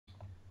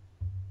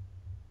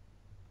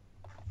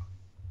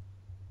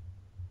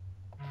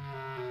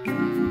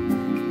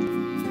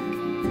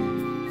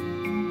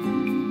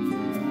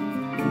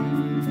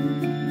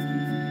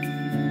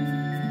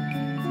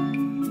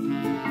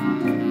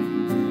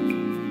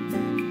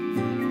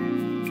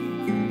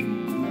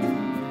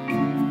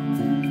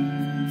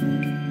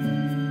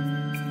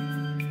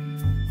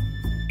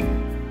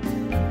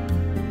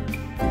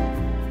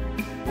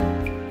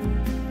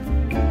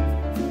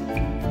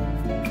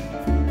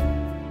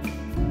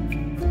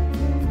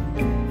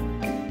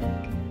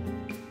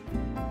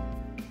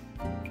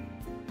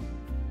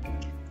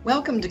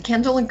Welcome to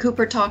Kendall and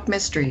Cooper Talk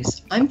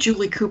Mysteries. I'm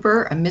Julie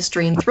Cooper, a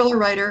mystery and thriller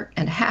writer,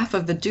 and half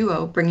of the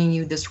duo bringing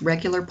you this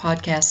regular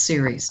podcast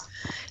series.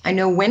 I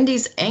know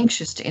Wendy's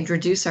anxious to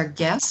introduce our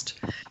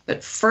guest,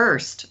 but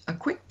first, a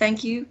quick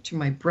thank you to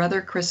my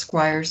brother Chris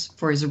Squires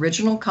for his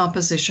original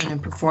composition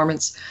and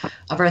performance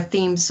of our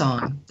theme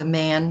song, The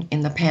Man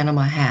in the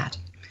Panama Hat.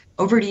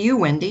 Over to you,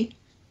 Wendy.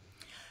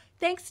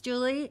 Thanks,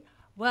 Julie.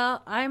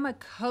 Well, I'm a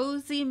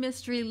cozy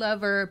mystery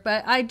lover,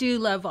 but I do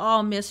love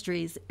all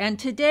mysteries. And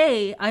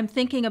today I'm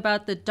thinking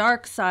about the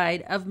dark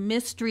side of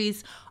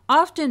mysteries'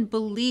 often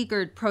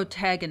beleaguered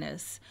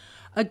protagonists.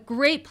 A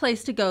great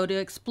place to go to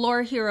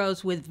explore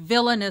heroes with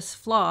villainous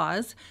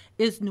flaws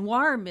is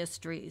noir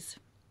mysteries.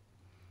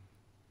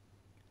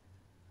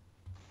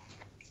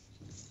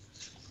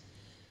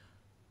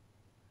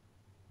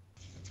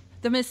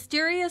 The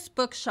Mysterious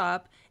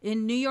Bookshop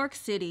in New York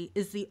City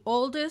is the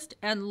oldest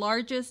and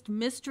largest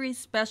mystery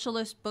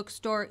specialist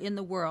bookstore in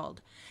the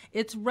world.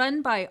 It's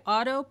run by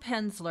Otto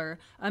Penzler,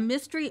 a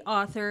mystery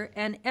author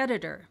and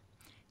editor.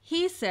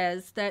 He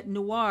says that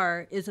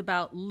noir is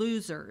about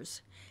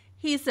losers.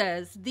 He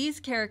says these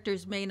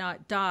characters may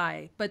not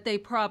die, but they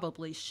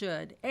probably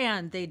should,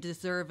 and they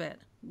deserve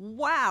it.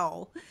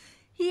 Wow!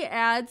 He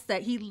adds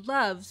that he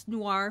loves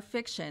noir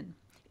fiction.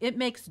 It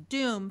makes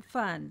doom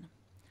fun.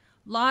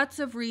 Lots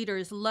of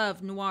readers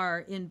love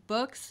noir in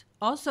books,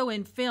 also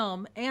in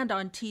film, and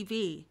on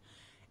TV.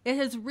 It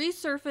has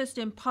resurfaced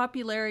in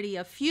popularity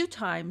a few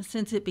times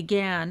since it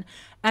began,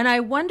 and I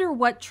wonder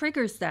what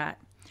triggers that.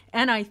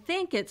 And I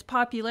think its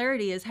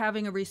popularity is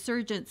having a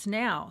resurgence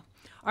now.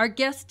 Our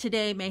guest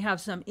today may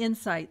have some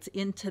insights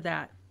into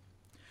that.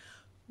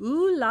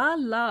 Ooh la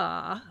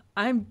la,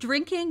 I'm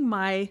drinking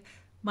my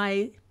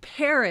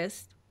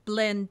Paris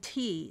blend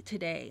tea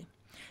today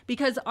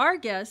because our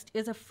guest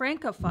is a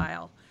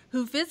Francophile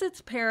who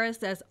visits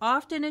Paris as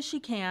often as she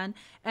can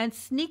and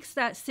sneaks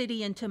that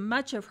city into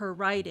much of her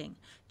writing,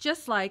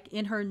 just like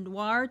in her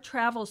noir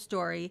travel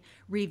story,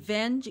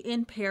 Revenge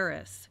in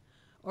Paris,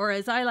 or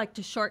as I like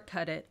to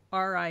shortcut it,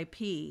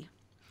 R.I.P.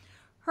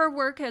 Her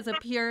work has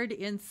appeared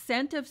in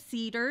Scent of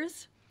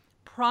Cedars,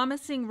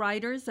 Promising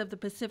Writers of the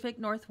Pacific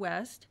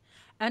Northwest,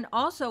 and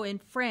also in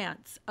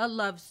France, A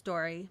Love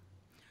Story.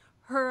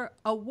 Her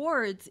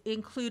awards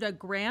include a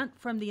grant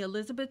from the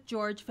Elizabeth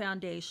George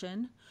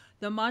Foundation,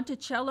 the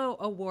Monticello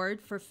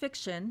Award for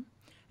Fiction,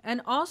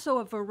 and also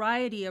a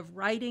variety of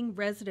writing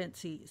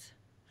residencies.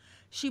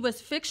 She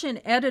was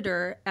fiction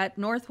editor at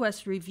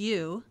Northwest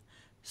Review,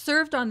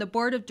 served on the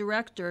board of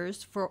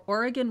directors for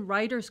Oregon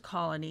Writers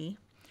Colony,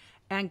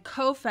 and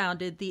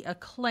co-founded the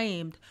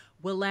acclaimed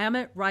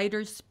Willamette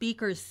Writers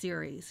Speakers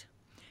Series.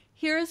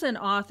 Here's an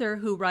author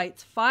who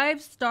writes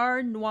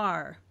five-star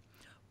noir.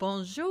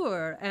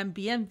 Bonjour and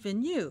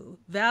bienvenue,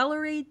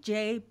 Valerie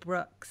J.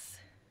 Brooks.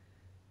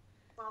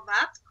 Well,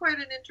 that's quite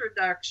an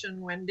introduction,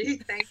 Wendy.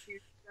 Thank you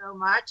so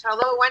much.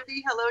 Hello,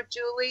 Wendy. Hello,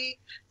 Julie.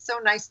 So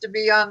nice to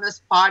be on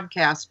this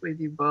podcast with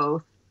you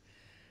both.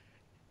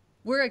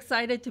 We're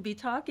excited to be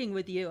talking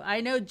with you.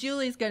 I know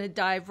Julie's going to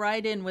dive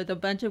right in with a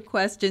bunch of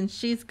questions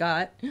she's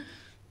got.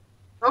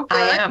 Okay.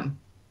 I am.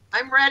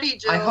 I'm ready,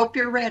 Julie. I hope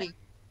you're ready.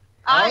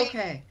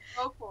 Okay.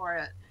 Go for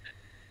it.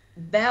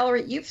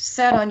 Valerie, you've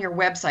said on your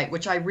website,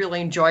 which I really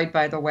enjoyed,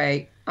 by the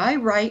way, I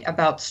write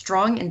about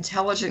strong,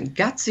 intelligent,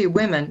 gutsy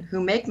women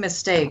who make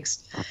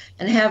mistakes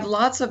and have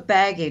lots of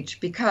baggage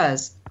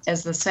because,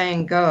 as the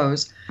saying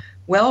goes,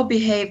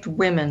 well-behaved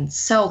women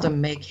seldom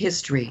make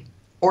history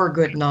or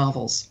good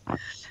novels.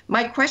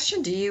 My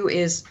question to you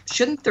is,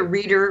 shouldn't the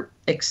reader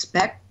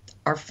expect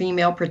our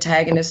female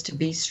protagonist to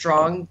be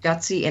strong,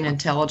 gutsy, and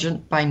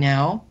intelligent by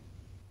now?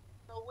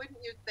 Well, wouldn't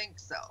you think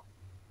so?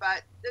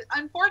 But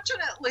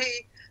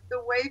unfortunately,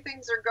 the way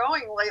things are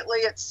going lately,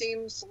 it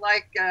seems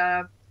like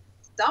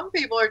some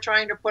people are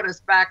trying to put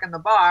us back in the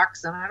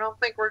box, and I don't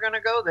think we're going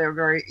to go there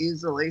very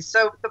easily.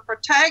 So the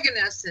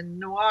protagonist in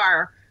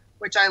noir,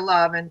 which I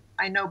love, and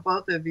I know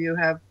both of you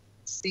have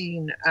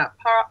seen,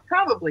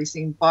 probably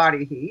seen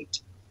Body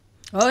Heat.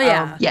 Oh,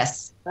 yeah.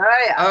 Yes. Oh,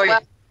 yeah. Oh, yeah.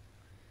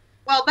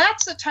 Well,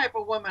 that's the type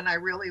of woman I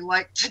really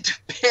like to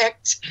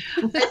depict.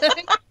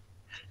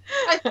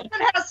 I think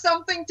it has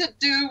something to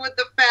do with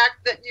the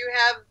fact that you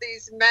have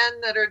these men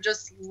that are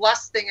just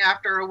lusting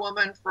after a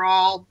woman for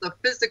all the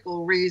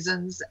physical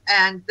reasons,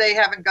 and they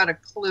haven't got a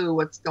clue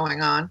what's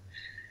going on.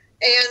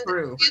 And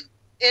True.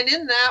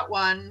 In that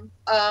one,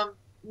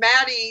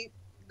 Maddie,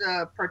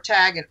 the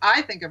protagonist,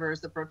 I think of her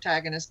as the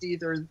protagonist,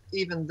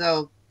 even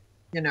though,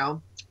 you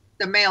know,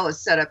 the male is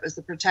set up as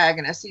the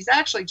protagonist. He's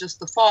actually just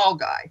the fall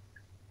guy.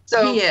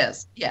 So He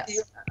is, yes.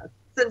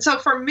 And so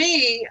for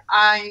me,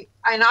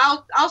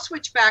 I'll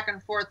switch back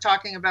and forth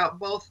talking about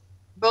both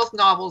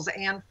novels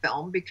and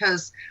film,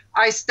 because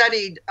I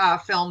studied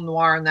film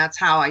noir, and that's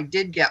how I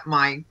did get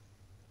my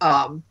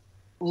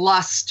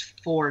lust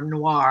for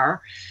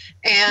noir.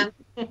 And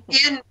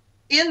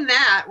in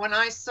that, when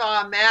I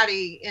saw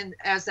Maddie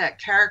as that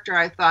character,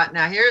 I thought,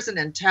 now here's an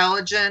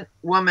intelligent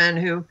woman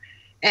who,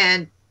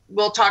 and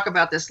we'll talk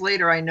about this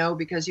later, I know,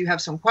 because you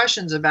have some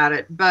questions about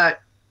it, but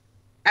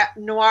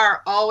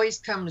noir always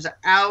comes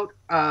out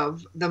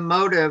of the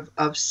motive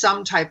of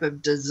some type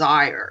of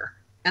desire.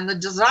 And the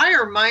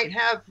desire might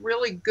have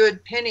really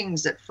good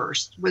pinnings at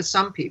first with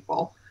some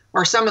people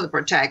or some of the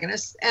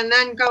protagonists, and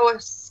then go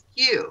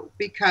askew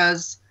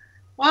because,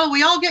 well,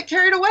 we all get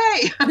carried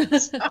away.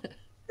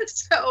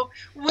 So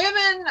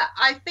women,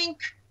 I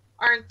think,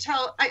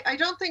 I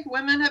don't think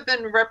women have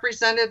been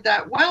represented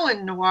that well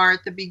in noir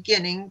at the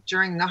beginning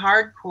during the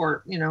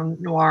hardcore,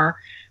 noir,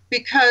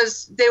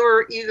 because they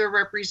were either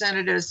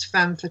represented as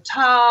femme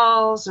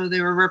fatales or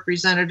they were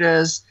represented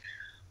as,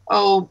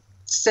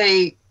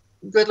 say,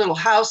 good little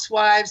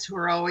housewives who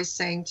are always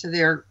saying to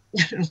their,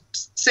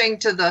 saying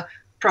to the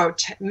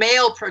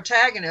male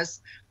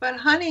protagonist, but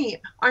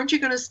honey, aren't you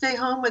going to stay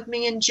home with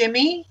me and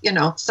Jimmy?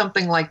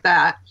 Something like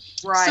that.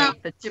 Right, so,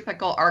 the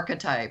typical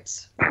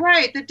archetypes.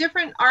 Right, the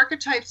different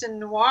archetypes in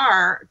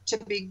noir to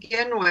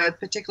begin with,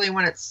 particularly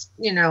when it's,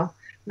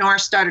 noir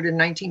started in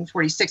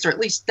 1946, or at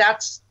least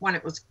that's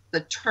when the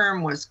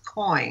term was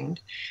coined.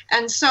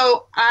 And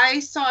so I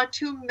saw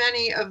too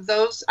many of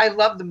those. I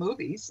love the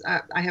movies.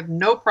 I have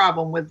no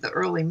problem with the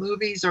early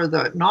movies or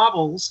the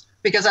novels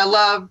because I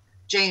love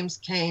James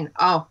Cain.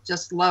 Oh,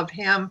 just love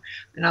him.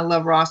 And I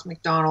love Ross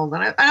MacDonald.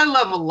 And I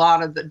love a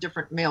lot of the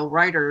different male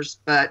writers,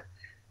 but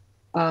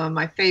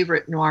my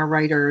favorite noir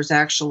writer is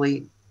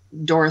actually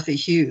Dorothy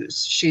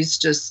Hughes. She's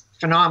just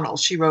phenomenal.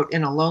 She wrote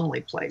In a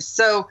Lonely Place.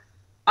 So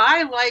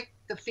I like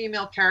the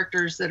female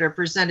characters that are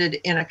presented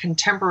in a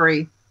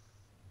contemporary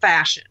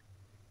fashion.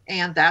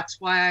 And that's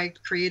why I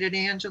created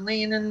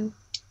Angeline and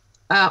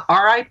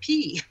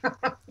R.I.P.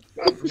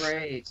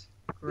 Great.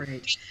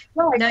 Right.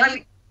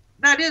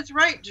 That is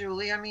right,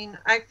 Julie. I mean,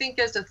 I think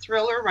as a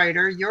thriller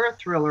writer, you're a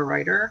thriller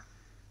writer.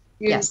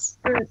 Yes.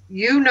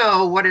 You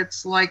know what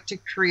it's like to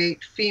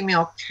create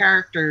female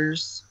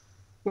characters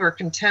who are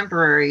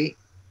contemporary.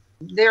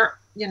 They're,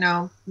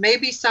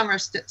 maybe some are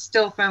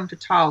still femme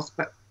fatales,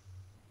 but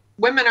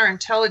women are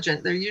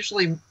intelligent. They're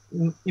usually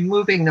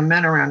moving the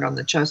men around on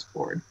the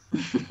chessboard.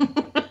 I'm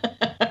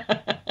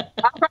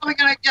probably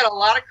going to get a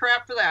lot of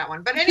crap for that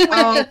one. But anyway.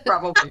 Oh,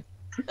 probably.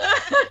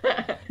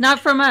 Not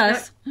from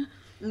us.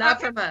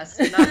 Not from us.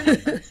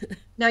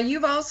 Now,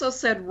 you've also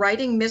said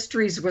writing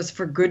mysteries was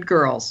for good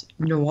girls.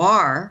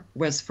 Noir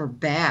was for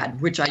bad,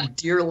 which I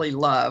dearly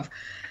love.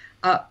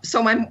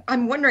 So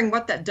I'm wondering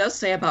what that does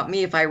say about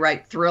me if I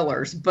write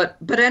thrillers. But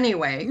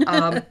anyway,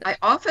 I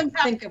often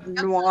think of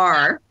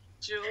noir,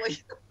 Julie,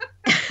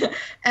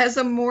 as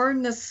a more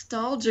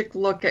nostalgic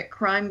look at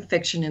crime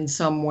fiction in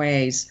some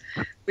ways,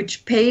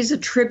 which pays a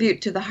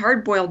tribute to the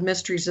hard-boiled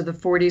mysteries of the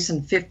 40s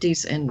and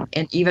 50s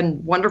and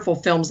even wonderful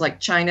films like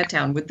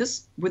Chinatown. Would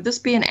this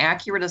be an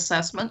accurate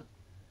assessment?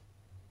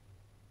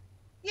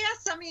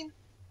 Yes, I mean,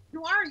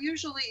 noir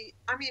usually,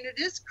 it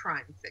is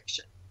crime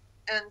fiction.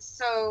 And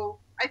so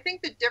I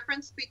think the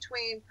difference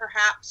between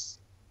perhaps,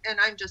 and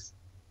I'm just,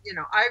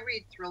 I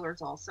read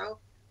thrillers also,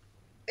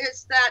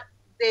 is that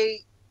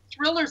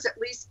thrillers at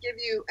least give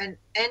you an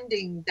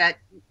ending that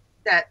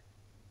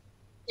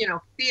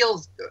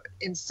feels good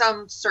in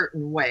some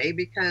certain way,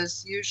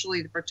 because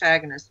usually the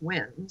protagonist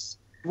wins.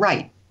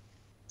 Right.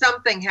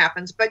 Something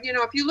happens. But,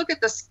 if you look at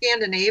the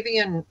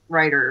Scandinavian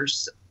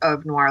writers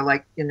of noir,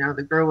 like,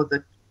 the girl with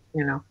the,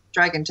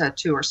 dragon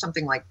tattoo or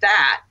something like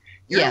that,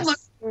 you're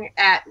looking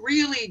at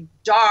really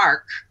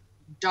dark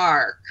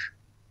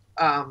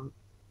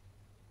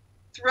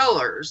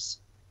thrillers.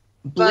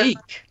 Bleak.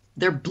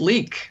 They're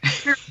bleak.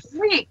 They're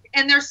bleak,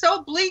 and they're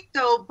so bleak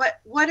though. But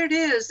what it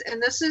is,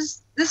 and this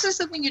is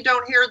something you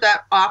don't hear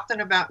that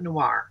often about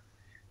noir.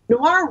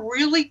 Noir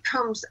really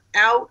comes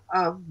out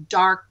of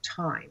dark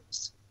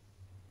times,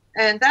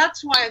 and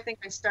that's why I think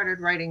I started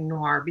writing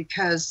noir,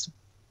 because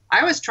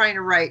I was trying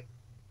to write,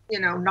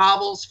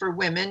 novels for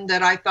women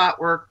that I thought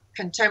were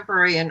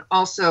contemporary and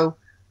also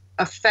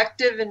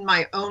effective in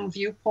my own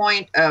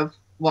viewpoint of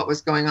what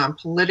was going on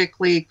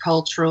politically,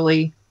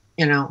 culturally,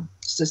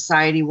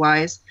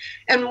 society-wise.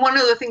 And one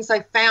of the things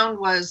I found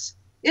was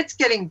it's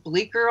getting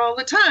bleaker all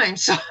the time.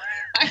 So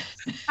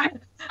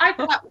I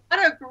thought, what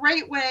a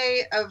great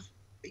way of,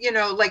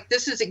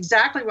 this is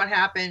exactly what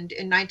happened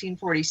in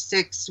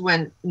 1946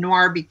 when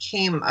noir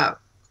became a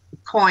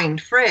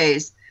coined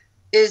phrase,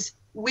 is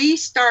we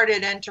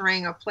started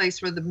entering a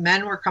place where the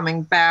men were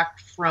coming back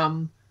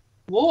from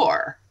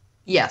war.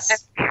 Yes. And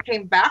they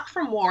came back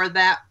from war,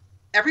 that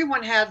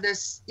everyone had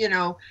this,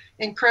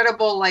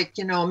 incredible,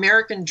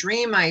 American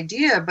dream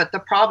idea. But the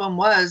problem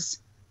was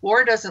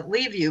war doesn't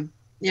leave you,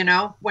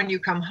 when you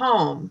come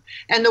home.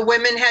 And the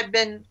women had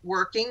been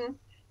working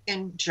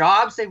in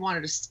jobs they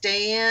wanted to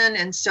stay in.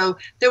 And so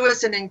there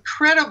was an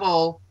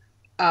incredible,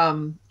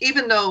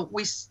 even though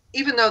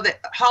that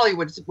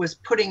Hollywood was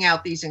putting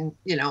out these,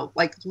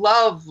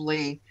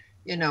 lovely,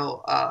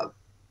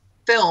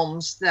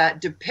 films that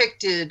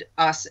depicted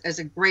us as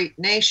a great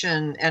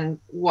nation and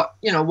what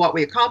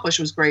we accomplished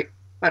was great,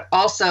 but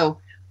also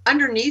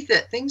underneath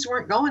it, things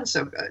weren't going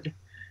so good.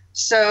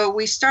 So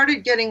we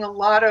started getting a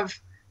lot of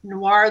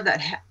noir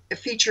that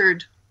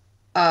featured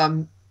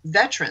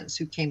veterans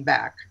who came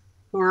back,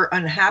 who were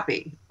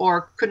unhappy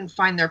or couldn't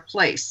find their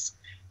place.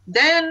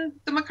 Then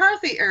the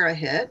McCarthy era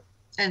hit,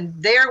 and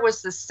there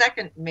was the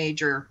second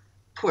major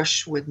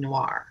push with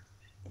noir,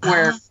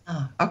 where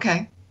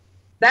okay.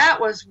 that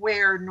was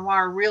where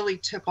noir really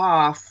took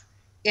off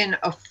in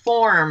a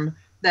form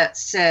that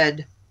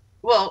said,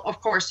 well, of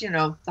course, you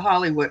know, the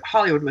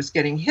Hollywood was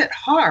getting hit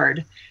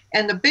hard,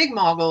 and the big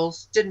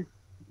moguls didn't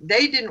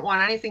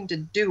want anything to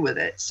do with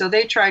it. So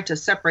they tried to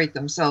separate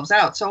themselves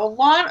out. So a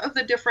lot of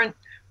the different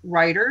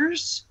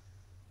writers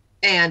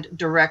and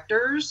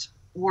directors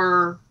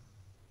were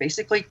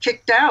basically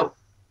kicked out,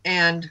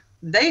 and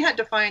they had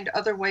to find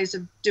other ways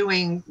of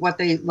doing what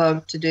they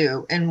loved to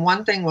do. And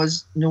one thing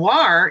was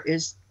noir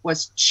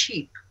was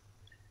cheap.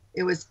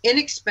 It was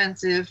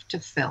inexpensive to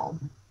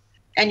film.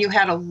 And you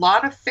had a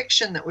lot of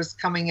fiction that was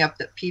coming up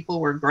that people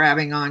were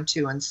grabbing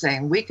onto and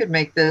saying, we could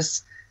make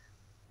this.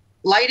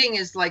 Lighting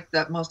is like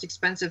the most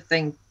expensive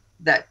thing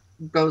that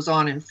goes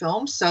on in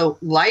film. So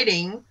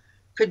lighting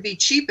could be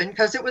cheapened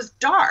because it was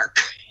dark.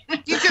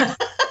 You could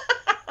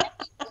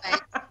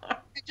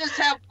just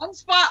have one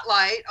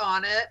spotlight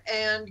on it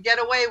and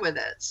get away with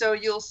it. So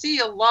you'll see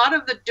a lot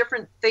of the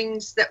different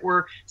things that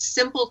were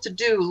simple to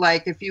do.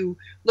 Like if you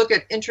look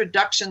at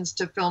introductions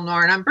to film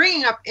noir, and I'm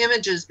bringing up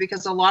images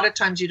because a lot of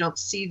times you don't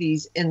see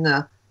these in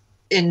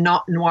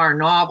noir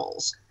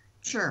novels.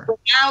 Sure.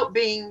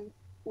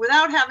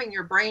 Without having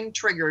your brain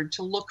triggered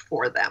to look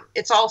for them.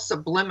 It's all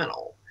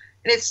subliminal.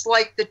 And it's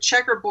like the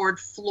checkerboard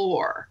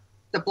floor,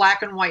 the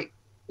black and white,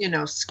 you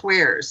know,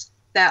 squares.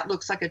 That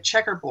looks like a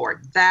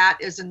checkerboard. That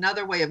is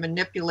another way of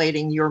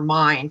manipulating your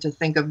mind to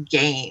think of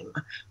game.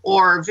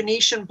 Or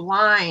Venetian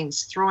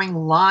blinds, throwing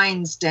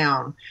lines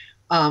down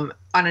on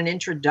an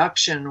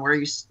introduction where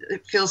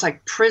it feels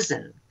like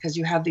prison because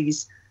you have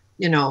these,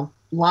 you know,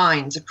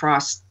 lines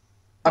across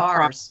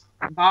bars.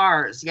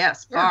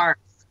 Yes, yeah. Bars.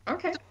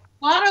 Okay.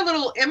 A lot of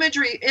little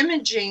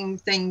imaging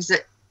things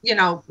that, you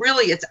know,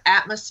 really it's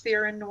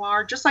atmosphere in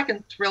noir, just like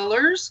in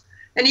thrillers.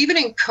 And even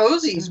in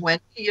cozies, when,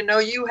 you know,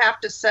 you have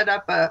to set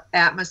up a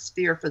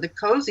atmosphere for the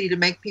cozy to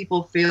make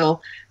people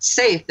feel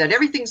safe, that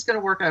everything's going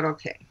to work out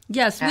okay.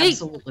 Yes,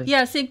 absolutely.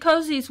 Yes, in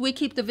cozies, we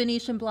keep the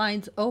Venetian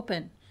blinds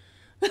open.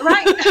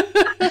 Right.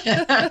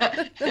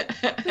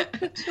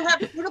 You have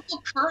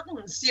beautiful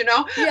curtains, you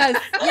know?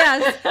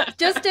 Yes.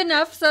 Just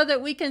enough so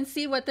that we can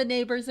see what the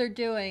neighbors are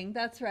doing.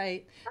 That's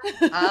right.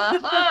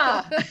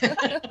 Uh-huh.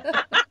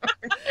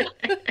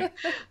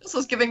 This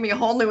is giving me a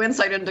whole new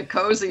insight into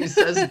cozies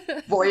as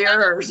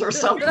voyeurs or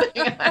something.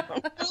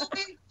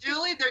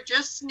 Julie, they're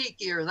just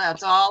sneakier.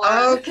 That's all.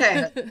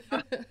 Okay.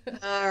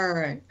 All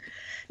right.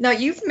 Now,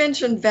 you've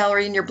mentioned,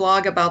 Valerie, in your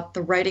blog about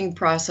the writing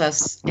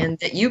process and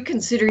that you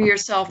consider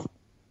yourself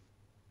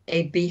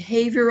a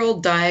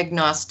behavioral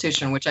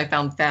diagnostician, which I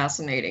found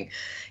fascinating.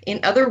 In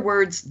other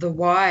words, the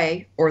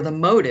why or the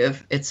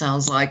motive, it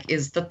sounds like,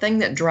 is the thing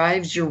that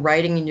drives your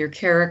writing and your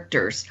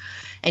characters.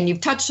 And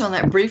you've touched on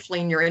that briefly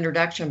in your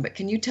introduction, but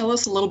can you tell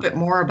us a little bit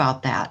more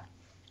about that?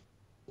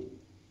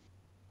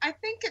 I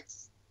think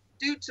it's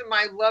due to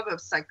my love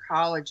of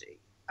psychology.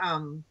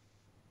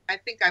 I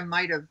think I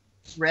might have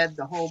read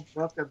the whole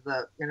book of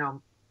the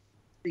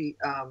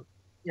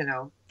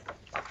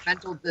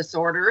mental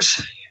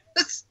disorders.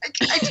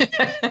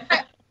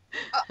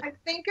 I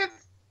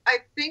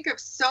think of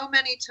so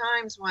many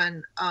times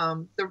when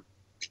the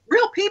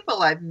real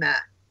people I've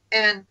met,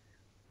 and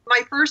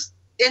my first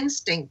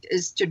instinct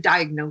is to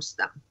diagnose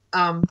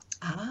them.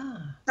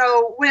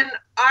 So when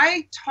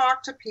I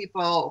talk to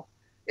people,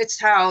 it's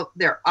how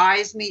their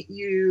eyes meet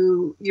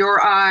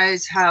your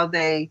eyes,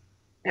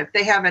 if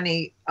they have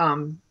any,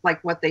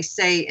 like what they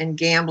say in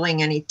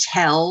gambling, any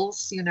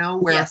tells,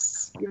 where,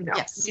 yes.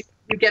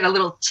 You get a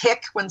little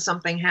tick when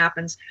something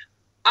happens.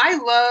 I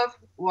love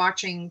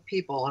watching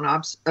people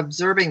and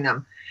observing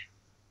them.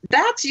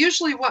 That's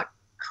usually what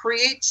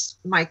creates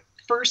my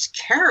first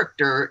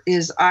character.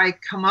 Is I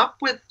come up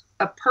with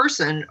a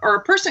person, or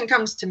a person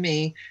comes to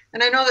me,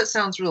 and I know that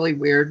sounds really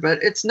weird,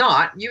 but it's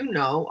not.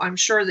 I'm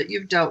sure that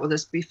you've dealt with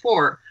this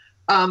before.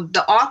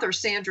 The author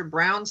Sandra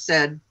Brown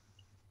said,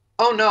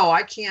 "Oh no,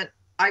 I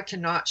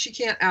cannot. She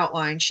can't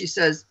outline." She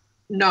says,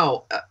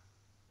 "No,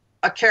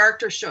 a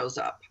character shows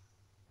up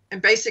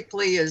and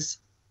basically is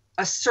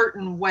a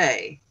certain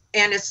way."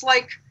 And it's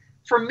like,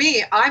 for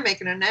me, I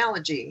make an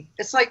analogy.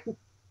 It's like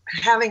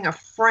having a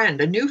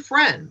friend, a new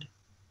friend.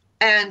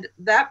 And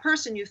that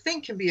person you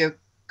think can be a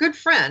good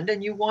friend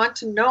and you want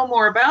to know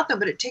more about them,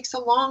 but it takes a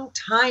long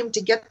time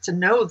to get to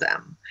know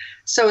them.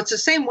 So it's the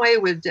same way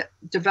with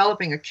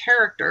developing a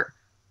character.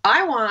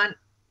 I want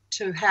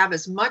to have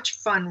as much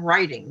fun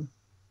writing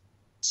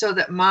so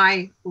that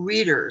my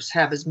readers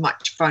have as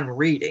much fun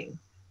reading.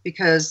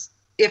 Because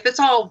if it's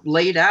all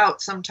laid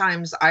out,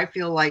 sometimes I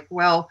feel like,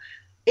 well,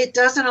 it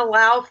doesn't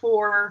allow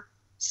for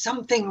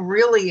something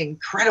really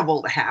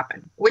incredible to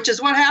happen, which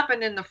is what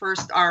happened in the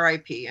first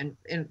RIP in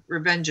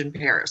Revenge in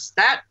Paris.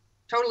 That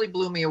totally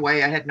blew me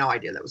away. I had no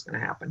idea that was going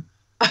to happen.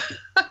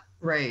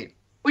 Right.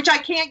 Which I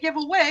can't give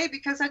away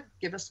because I'd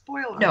give a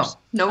spoiler.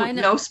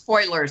 No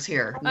spoilers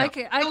here. No. I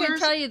can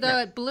tell you, though,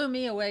 it blew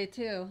me away,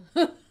 too.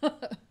 Well,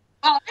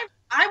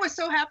 I was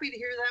so happy to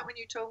hear that when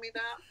you told me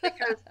that,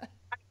 because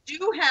I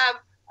do have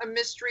a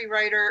mystery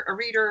writer, a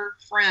reader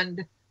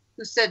friend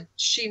who said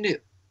she knew.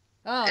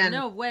 Oh, and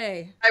no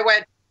way. I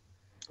went,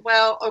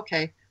 well,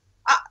 okay.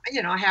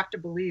 I have to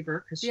believe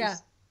her because she's Yeah.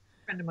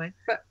 a friend of mine.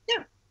 But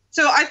yeah.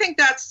 So I think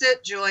that's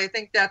it, Julie. I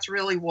think that's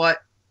really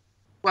what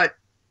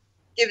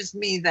gives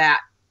me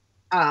that.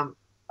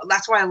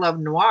 That's why I love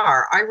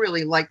noir. I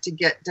really like to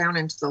get down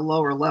into the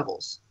lower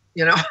levels,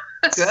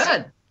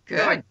 Good.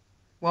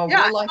 Well,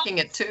 yeah. we're liking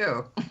it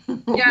too.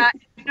 Yeah.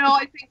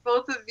 I think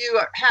both of you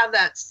have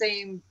that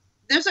same,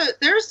 there's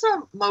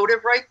a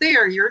motive right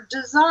there. Your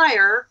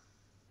desire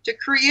to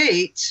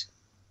create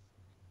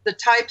the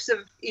types of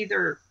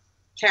either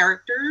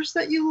characters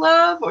that you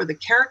love or the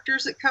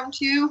characters that come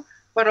to you.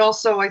 But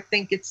also I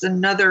think it's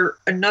another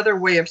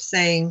way of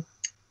saying,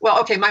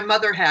 well, okay, my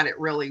mother had it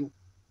really.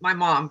 My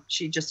mom,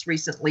 she just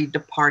recently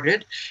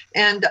departed,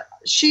 and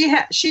she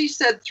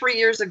said 3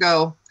 years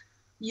ago,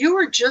 "You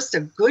were just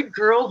a good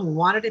girl who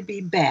wanted to be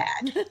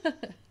bad."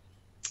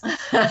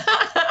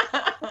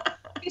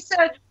 He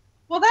said,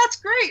 "Well, that's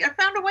great. I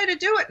found a way to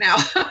do it now."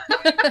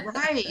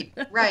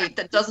 Right.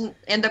 That doesn't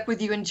end up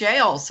with you in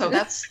jail, so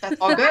that's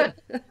all good.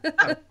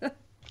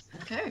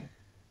 Okay.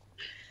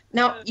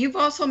 Now, you've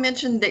also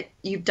mentioned that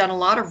you've done a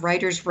lot of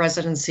writers'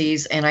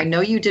 residencies, and I know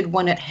you did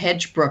one at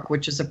Hedgebrook,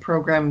 which is a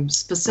program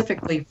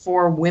specifically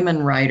for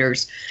women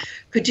writers.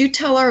 Could you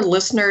tell our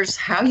listeners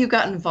how you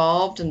got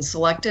involved and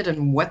selected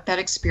and what that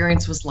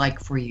experience was like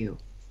for you?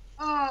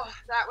 Oh,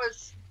 that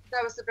was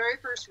the very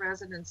first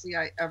residency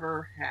I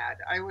ever had.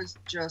 I was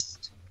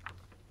just,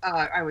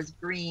 I was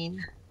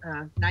green,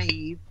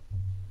 naive,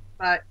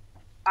 but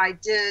I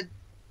did,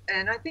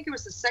 and I think it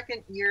was the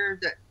second year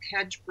that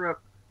Hedgebrook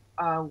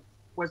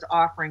was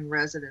offering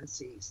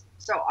residencies.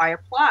 So I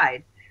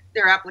applied.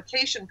 Their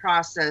application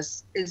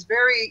process is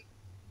very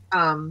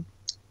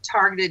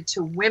targeted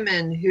to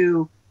women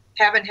who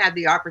haven't had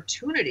the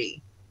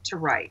opportunity to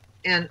write.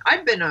 And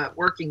I've been a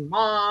working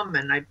mom,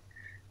 and I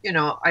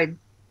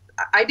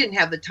didn't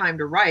have the time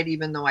to write,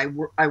 even though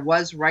I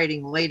was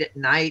writing late at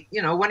night,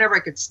 whenever I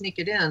could sneak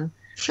it in.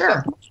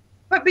 Sure.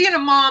 But being a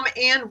mom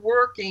and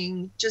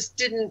working just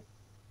didn't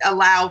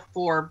allow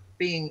for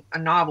being a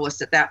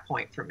novelist at that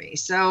point for me.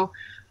 So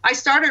I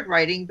started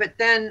writing, but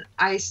then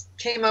I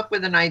came up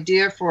with an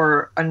idea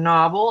for a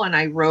novel, and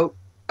I wrote,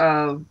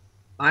 I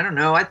don't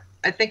know,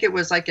 I think it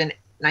was like in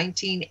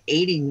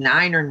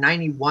 1989 or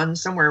 91,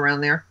 somewhere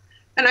around there.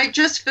 And I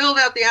just filled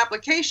out the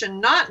application,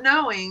 not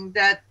knowing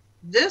that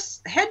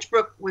this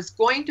Hedgebrook was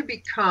going to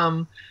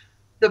become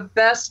the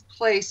best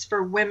place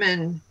for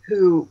women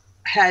who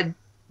had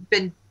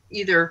been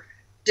either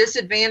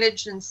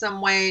disadvantaged in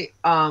some way,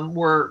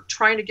 were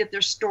trying to get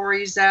their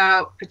stories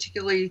out,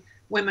 particularly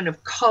women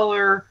of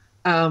color,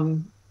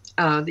 the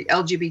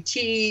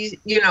LGBT,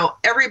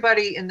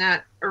 everybody in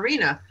that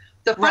arena.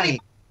 The funny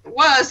part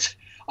was,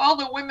 all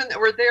the women that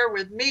were there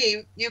with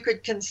me, you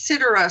could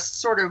consider us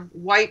sort of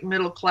white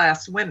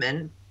middle-class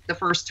women the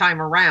first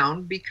time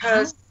around,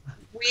 because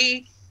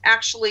we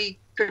actually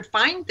could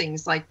find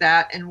things like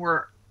that, and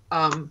were,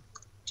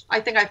 I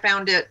think I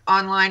found it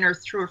online or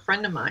through a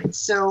friend of mine.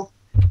 So,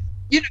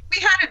 we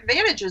had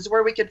advantages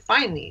where we could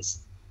find these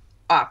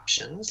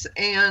options.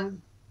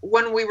 And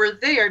when we were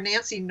there,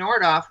 Nancy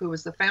Nordoff, who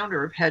was the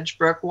founder of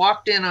Hedgebrook,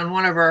 walked in on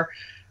one of our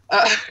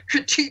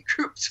critique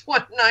groups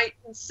one night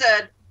and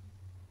said,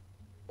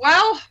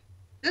 "Well,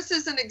 this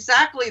isn't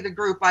exactly the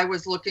group I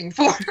was looking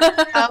for."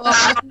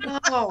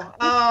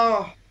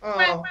 Oh.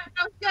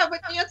 Yeah, but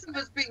Nancy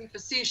was being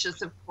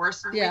facetious, of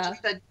course. And Yeah. we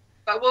just said,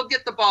 but we'll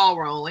get the ball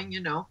rolling,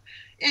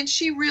 And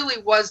she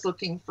really was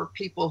looking for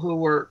people who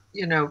were,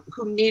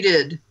 who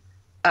needed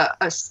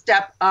a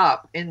step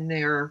up in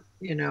their,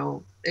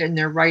 in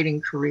their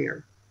writing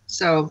career.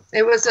 So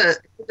it was a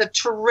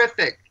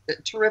terrific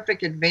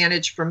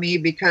advantage for me,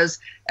 because,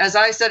 as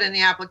I said in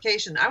the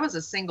application, I was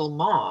a single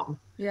mom.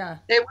 Yeah.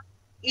 It was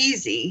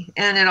easy,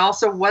 and it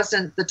also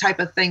wasn't the type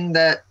of thing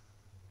that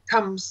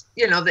comes,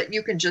 that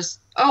you can just,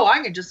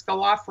 I can just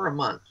go off for a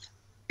month.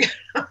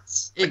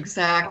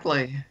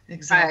 Exactly.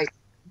 Right.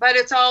 But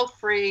it's all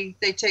free.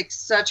 They take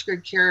such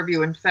good care of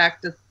you. In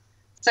fact, the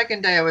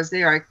second day I was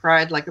there, I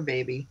cried like a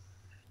baby.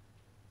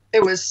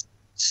 It was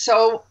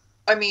so,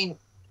 can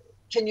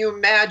you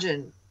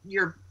imagine,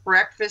 your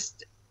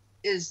breakfast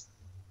is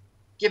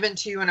given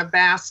to you in a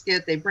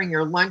basket. They bring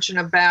your lunch in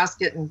a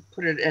basket and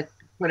put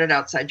it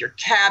outside your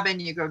cabin.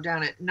 You go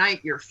down at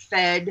night, you're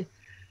fed.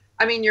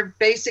 You're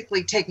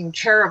basically taken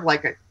care of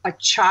like a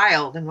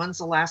child. And when's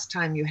the last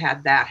time you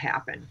had that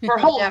happen? For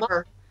a whole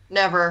month.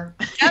 Never.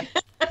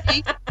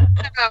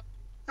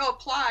 So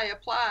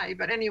apply.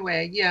 But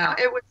anyway, yeah,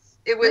 it was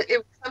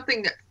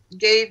something that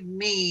gave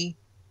me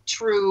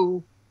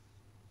true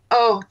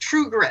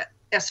grit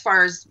as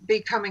far as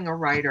becoming a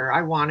writer.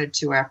 I wanted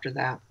to after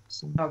that.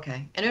 So.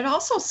 Okay. And it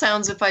also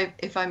sounds, if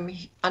I'm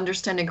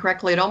understanding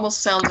correctly, it almost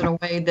sounds in a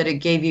way that it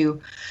gave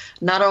you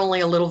not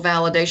only a little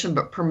validation,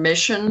 but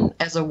permission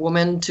as a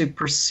woman to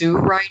pursue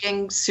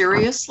writing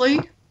seriously.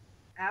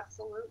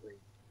 Absolutely.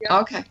 Yeah.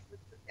 Okay.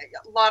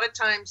 A lot of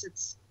times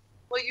it's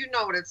Well, you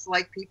know what it's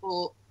like.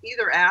 People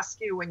either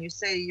ask you when you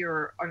say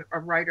you're a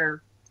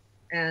writer,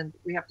 and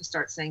we have to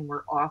start saying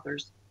we're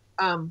authors.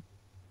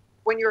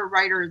 When you're a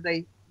writer,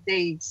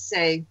 they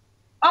say,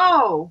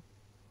 "Oh,"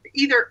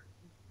 either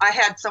I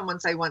had someone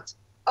say once,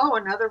 "Oh,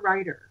 another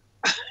writer."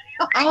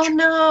 Like, Oh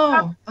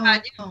no.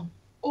 God, Oh.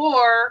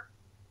 or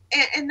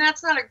and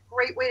that's not a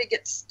great way to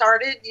get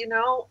started,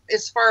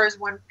 as far as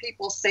when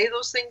people say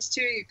those things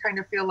to you, you kind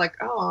of feel like,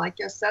 oh, I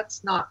guess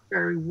that's not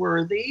very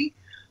worthy.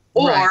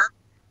 Right.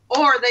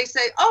 Or they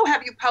say, oh,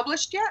 have you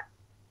published yet?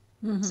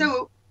 Mhm.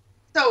 So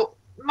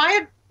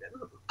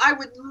I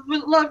would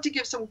love to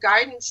give some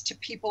guidance to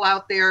people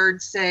out there and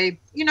say,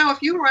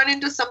 if you run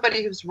into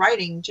somebody who's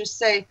writing, just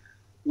say,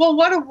 well,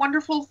 what a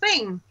wonderful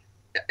thing.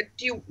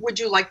 Would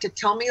you like to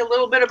tell me a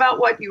little bit about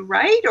what you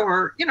write?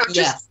 Or, just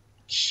Yes.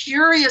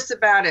 curious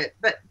about it,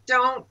 but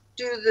don't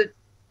do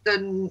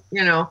the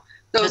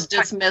those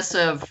Just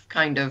dismissive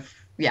kind of.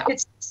 Yeah.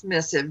 It's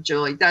dismissive,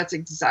 Julie. That's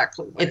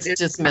exactly what It's it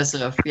is.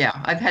 dismissive. Yeah.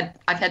 I've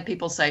had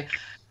people say,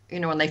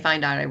 when they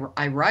find out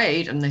I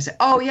write, and they say,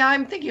 oh yeah,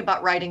 I'm thinking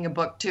about writing a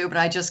book too, but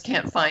I just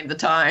can't find the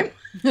time.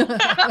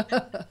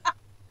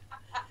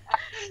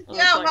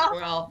 Yeah,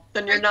 well,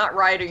 then you're not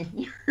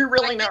writing. You're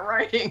really not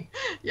writing.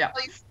 Yeah.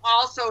 You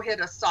also hit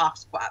a soft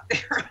spot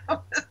there.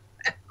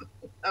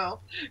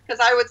 Because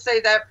I would say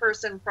that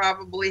person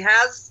probably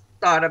has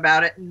thought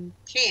about it and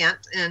can't,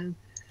 and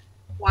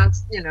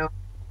wants,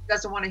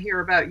 doesn't want to hear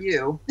about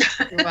you.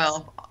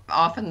 Well,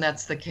 often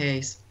that's the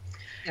case.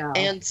 Yeah.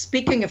 And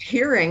speaking of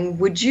hearing,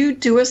 would you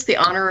do us the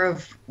honor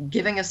of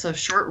giving us a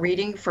short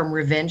reading from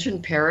Revenge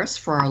in Paris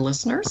for our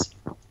listeners?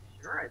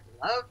 Sure,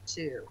 I'd love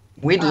to.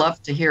 We'd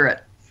love to hear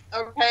it.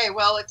 Okay,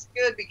 well, it's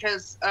good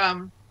because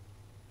I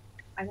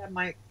have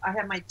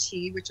my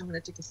tea, which I'm going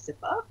to take a sip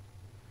of.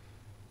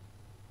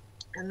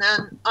 And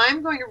then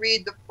I'm going to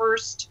read the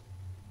first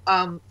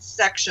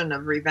section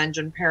of Revenge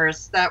in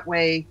Paris. That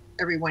way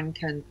everyone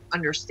can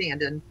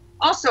understand. And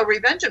also,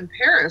 Revenge in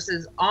Paris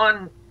it's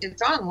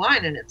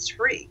online and it's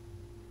free.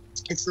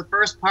 It's the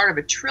first part of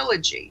a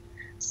trilogy.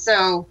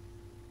 So,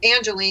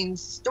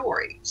 Angeline's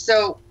story.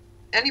 So,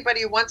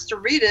 anybody who wants to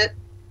read it,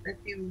 if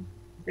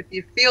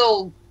you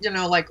feel,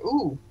 like,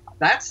 ooh,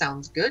 that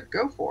sounds good,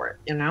 go for it,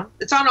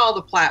 It's on all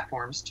the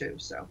platforms too,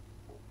 so.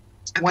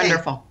 Okay.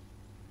 Wonderful.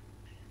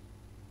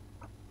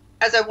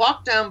 As I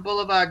walked down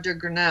Boulevard de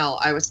Grenelle,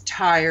 I was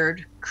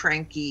tired,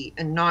 cranky,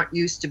 and not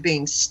used to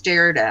being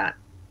stared at.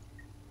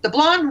 The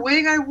blonde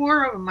wig I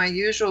wore over my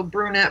usual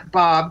brunette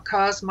bob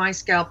caused my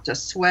scalp to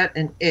sweat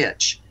and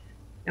itch.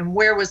 And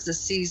where was the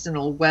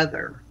seasonal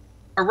weather?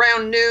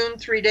 Around noon,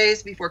 3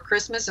 days before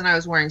Christmas, and I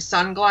was wearing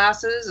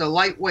sunglasses, a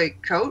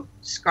lightweight coat,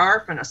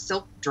 scarf, and a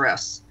silk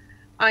dress.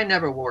 I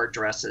never wore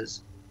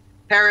dresses.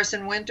 Paris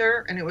in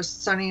winter, and it was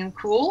sunny and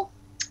cool.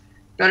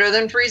 Better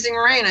than freezing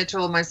rain, I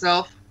told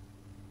myself.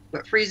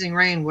 But freezing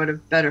rain would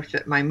have better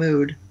fit my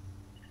mood.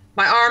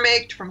 My arm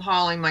ached from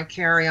hauling my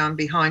carry-on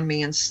behind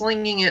me and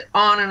slinging it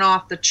on and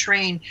off the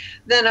train,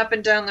 then up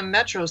and down the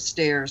metro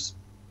stairs.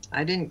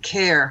 I didn't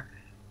care.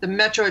 The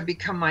metro had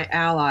become my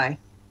ally,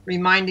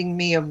 reminding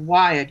me of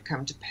why I'd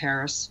come to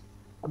Paris.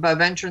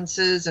 Above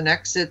entrances and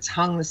exits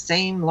hung the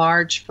same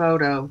large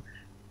photo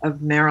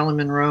of Marilyn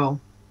Monroe,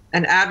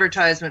 an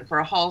advertisement for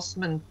a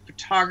Halsman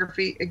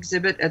photography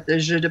exhibit at the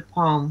Jeu de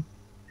Paume.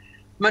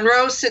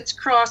 Monroe sits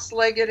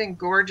cross-legged and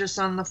gorgeous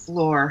on the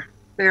floor,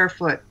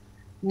 barefoot,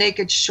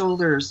 naked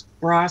shoulders,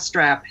 bra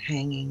strap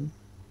hanging,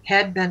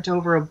 head bent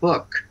over a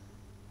book.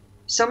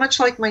 So much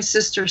like my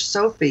sister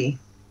Sophie,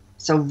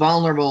 so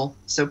vulnerable,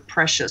 so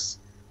precious.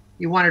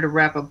 You wanted to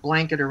wrap a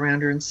blanket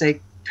around her and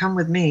say, come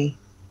with me,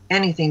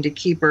 anything to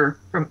keep her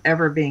from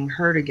ever being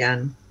hurt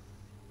again.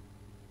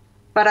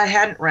 But I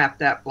hadn't wrapped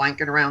that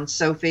blanket around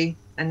Sophie,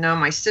 and now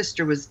my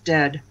sister was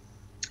dead.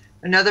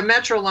 Another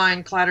metro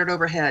line clattered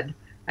overhead.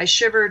 I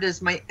shivered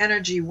as my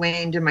energy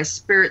waned and my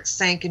spirit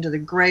sank into the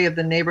gray of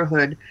the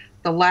neighborhood,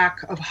 the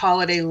lack of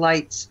holiday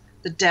lights,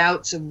 the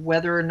doubts of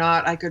whether or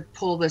not I could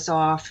pull this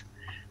off.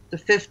 The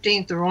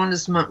 15th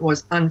arrondissement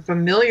was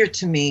unfamiliar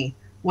to me.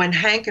 When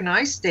Hank and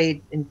I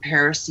stayed in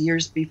Paris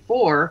years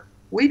before,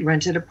 we'd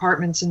rented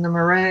apartments in the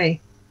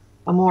Marais,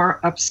 a more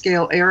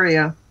upscale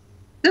area.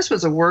 This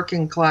was a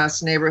working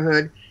class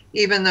neighborhood,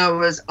 even though it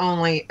was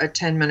only a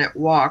 10-minute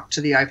walk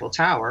to the Eiffel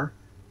Tower.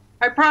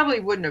 I probably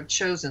wouldn't have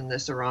chosen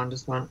this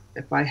arrondissement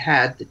if I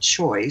had the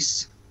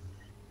choice.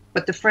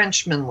 But the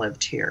Frenchman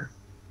lived here,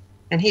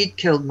 and he'd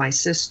killed my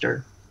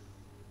sister.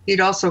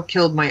 He'd also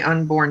killed my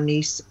unborn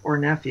niece or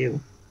nephew.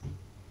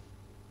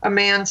 A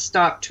man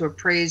stopped to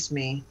appraise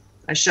me.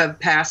 I shoved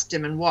past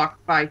him and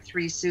walked by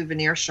 3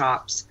 souvenir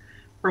shops.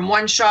 From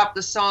one shop,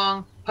 the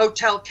song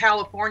Hotel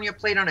California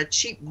played on a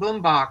cheap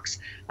boombox.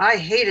 I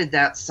hated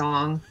that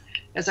song.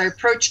 As I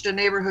approached a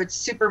neighborhood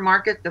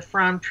supermarket, the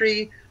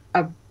Franprix,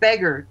 a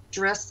beggar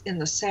dressed in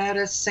the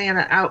saddest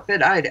Santa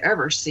outfit I'd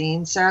ever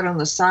seen sat on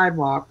the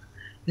sidewalk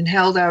and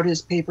held out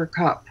his paper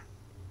cup.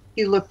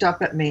 He looked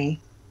up at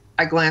me.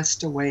 I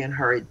glanced away and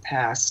hurried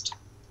past.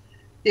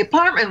 The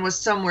apartment was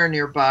somewhere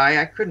nearby.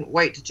 I couldn't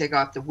wait to take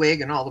off the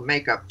wig and all the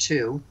makeup,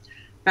 too.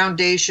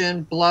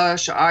 Foundation,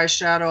 blush,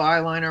 eyeshadow,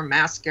 eyeliner,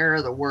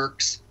 mascara, the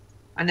works.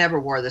 I never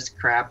wore this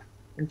crap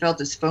and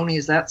felt as phony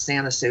as that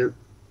Santa suit.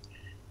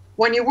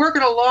 When you work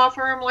at a law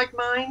firm like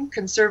mine,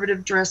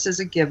 conservative dress is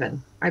a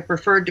given. I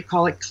preferred to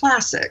call it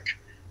classic,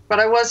 but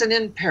I wasn't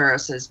in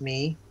Paris as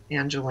me,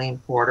 Angeline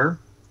Porter.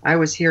 I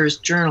was here as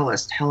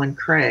journalist Helen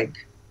Craig.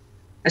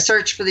 I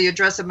searched for the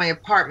address of my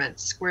apartment,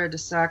 Square de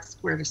Saxe.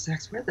 Where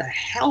the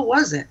hell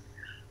was it?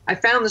 I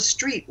found the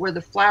street where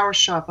the flower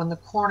shop on the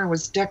corner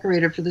was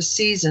decorated for the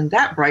season.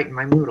 That brightened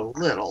my mood a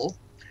little.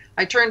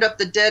 I turned up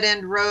the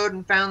dead-end road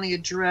and found the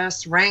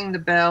address, rang the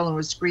bell, and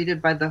was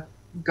greeted by the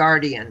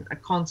guardian, a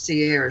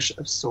concierge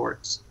of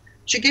sorts.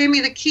 She gave me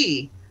the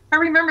key. I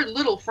remembered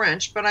little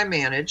French, but I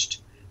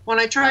managed. When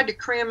I tried to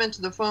cram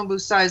into the phone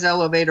booth-size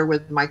elevator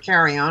with my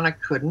carry-on, I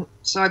couldn't.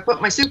 So I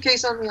put my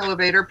suitcase on the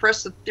elevator,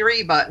 pressed the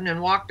 3 button,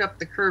 and walked up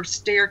the curved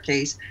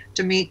staircase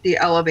to meet the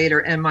elevator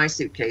and my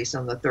suitcase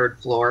on the 3rd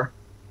floor.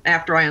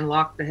 After I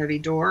unlocked the heavy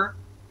door,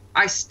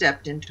 I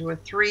stepped into a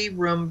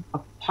 3-room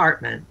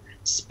apartment,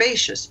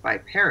 spacious by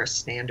Paris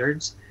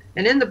standards,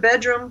 and in the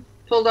bedroom,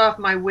 pulled off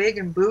my wig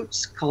and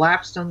boots,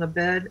 collapsed on the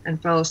bed,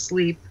 and fell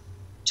asleep.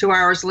 2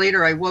 hours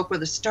later, I woke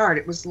with a start.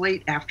 It was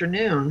late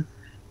afternoon.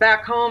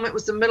 Back home, it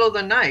was the middle of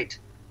the night.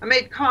 I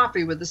made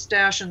coffee with the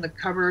stash in the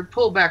cupboard,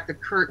 pulled back the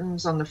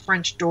curtains on the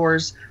French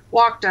doors,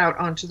 walked out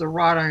onto the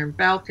wrought iron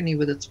balcony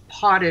with its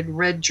potted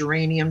red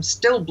geranium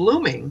still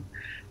blooming,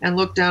 and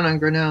looked down on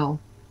Grinnell.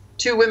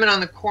 2 women on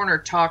the corner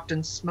talked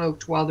and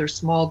smoked while their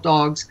small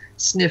dogs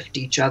sniffed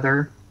each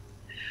other.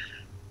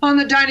 On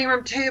the dining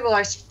room table,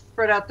 I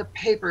spread out the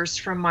papers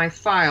from my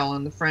file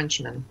on the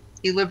Frenchman.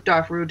 He lived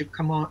off Rue de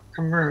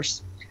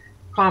Commerce.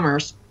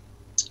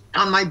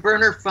 On my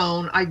burner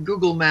phone, I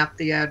Google mapped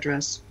the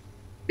address.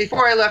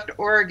 Before I left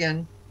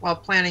Oregon, while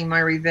planning my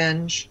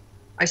revenge,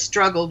 I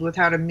struggled with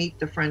how to meet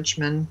the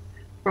Frenchman.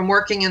 From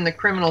working in the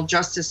criminal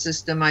justice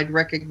system, I'd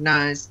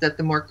recognized that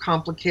the more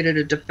complicated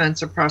a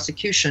defense or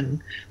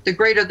prosecution, the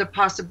greater the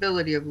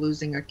possibility of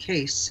losing a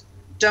case.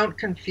 Don't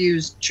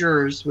confuse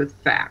jurors with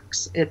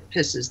facts. It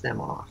pisses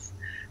them off.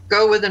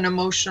 Go with an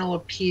emotional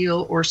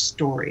appeal or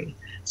story.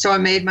 So I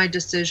made my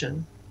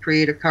decision.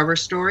 Create a cover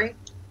story,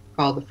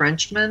 call the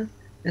Frenchman,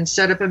 and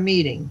set up a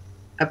meeting.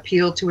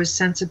 Appeal to his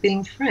sense of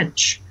being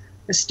French.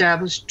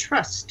 Establish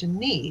trust and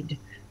need.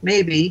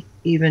 Maybe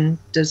even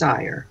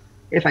desire,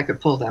 if I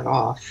could pull that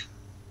off.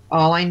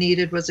 All I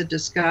needed was a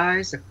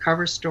disguise, a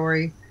cover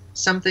story,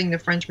 something the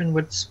Frenchman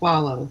would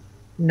swallow.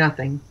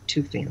 Nothing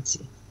too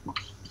fancy.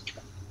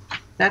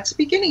 That's the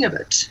beginning of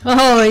it.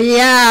 Oh,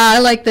 yeah,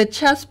 like the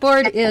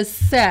chessboard is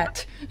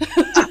set.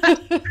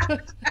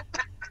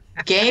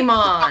 Game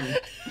on.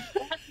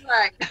 That's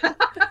right.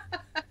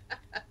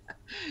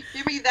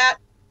 Give me that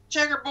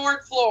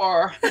checkerboard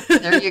floor.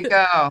 There you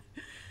go.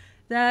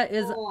 That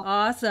is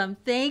awesome.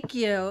 Thank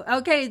you.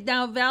 Okay,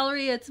 now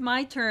Valerie, it's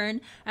my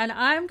turn, and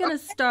I'm going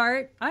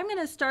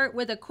to start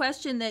with a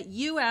question that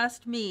you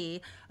asked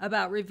me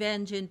about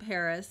Revenge in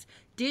Paris.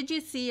 Did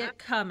you see it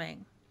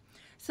coming?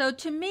 So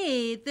to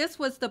me, this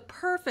was the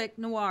perfect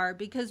noir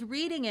because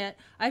reading it,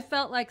 I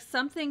felt like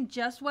something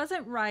just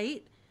wasn't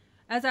right.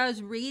 As I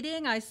was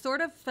reading, I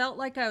sort of felt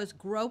like I was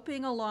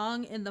groping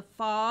along in the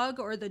fog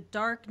or the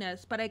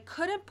darkness, but I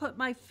couldn't put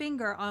my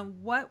finger on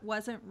what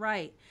wasn't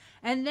right.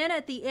 And then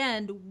at the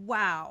end,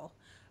 wow.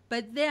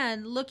 But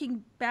then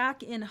looking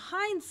back in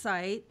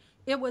hindsight,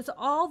 it was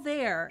all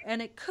there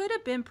and it could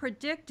have been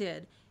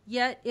predicted,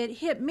 yet it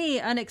hit me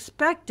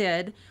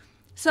unexpected.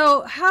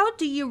 So how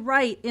do you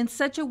write in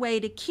such a way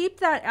to keep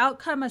that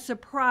outcome a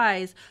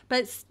surprise,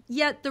 but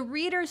yet the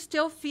reader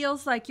still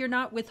feels like you're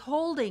not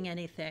withholding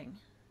anything?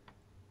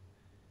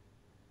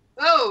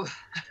 Oh,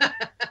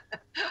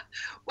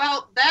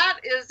 well, that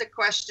is a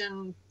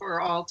question for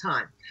all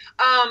time.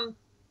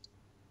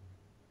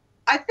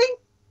 I think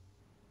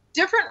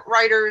different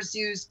writers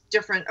use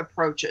different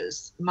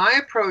approaches. My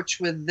approach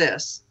with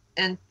this,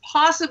 and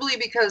possibly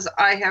because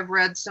I have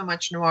read so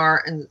much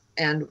noir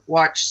and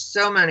watched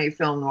so many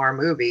film noir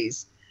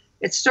movies,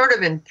 it's sort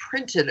of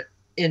imprinted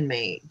in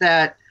me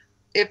that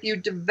if you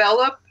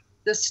develop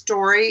the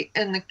story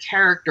and the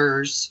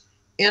characters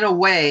in a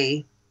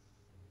way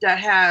that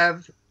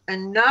have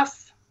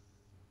enough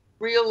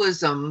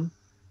realism,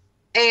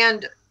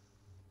 and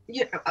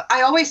you know,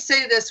 I always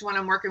say this when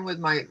I'm working with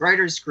my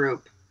writers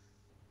group,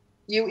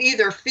 you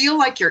either feel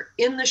like you're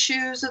in the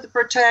shoes of the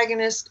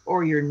protagonist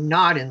or you're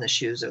not in the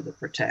shoes of the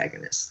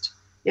protagonist.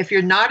 If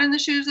you're not in the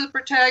shoes of the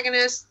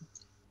protagonist,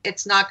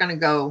 it's not going to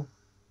go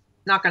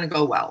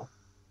well.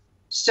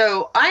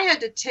 So I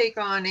had to take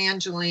on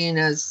Angeline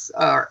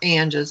or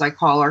Ange as I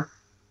call her,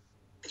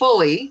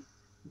 fully.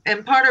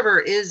 And part of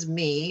her is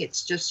me.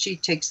 It's just she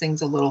takes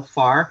things a little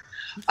far.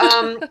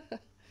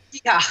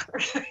 Yeah.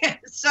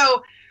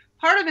 So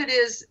part of it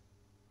is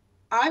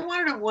I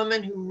wanted a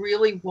woman who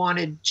really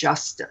wanted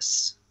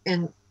justice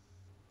in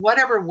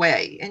whatever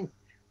way. And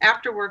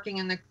after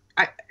working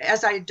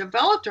as I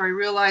developed her, I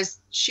realized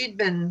she'd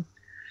been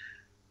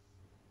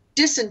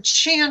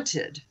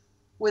disenchanted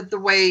with the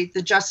way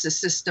the justice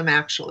system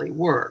actually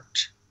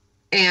worked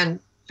and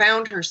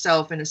found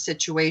herself in a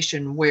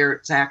situation where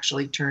it's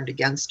actually turned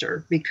against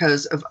her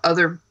because of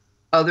other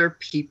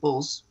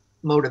people's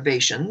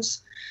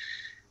motivations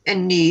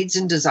and needs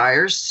and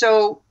desires.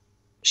 So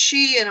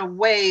she, in a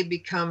way,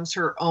 becomes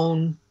her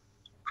own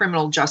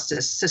criminal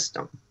justice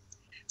system.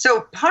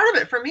 So part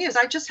of it for me is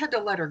I just had to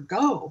let her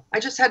go.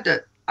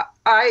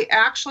 I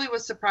actually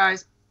was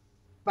surprised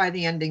by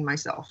the ending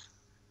myself.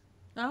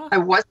 Oh. I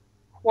wasn't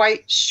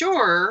quite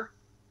sure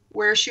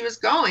where she was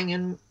going.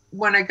 And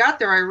when I got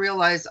there, I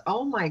realized,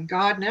 oh my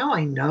God, now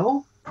I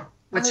know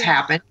what's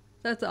happened.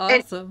 That's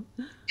awesome.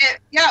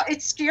 Yeah,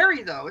 it's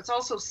scary though. It's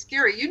also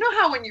scary. You know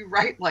how when you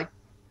write like,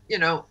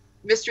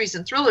 mysteries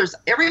and thrillers,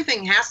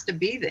 everything has to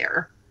be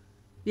there.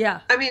 Yeah.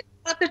 I mean,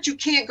 not that you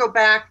can't go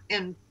back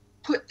and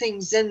put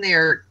things in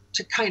there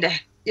to kind of,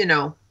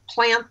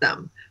 plant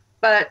them,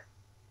 but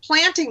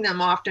planting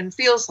them often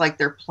feels like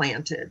they're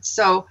planted.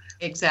 So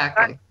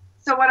exactly.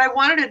 So what I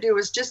wanted to do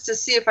was just to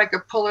see if I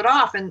could pull it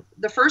off. And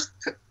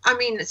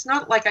it's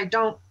not like I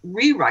don't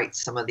rewrite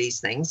some of these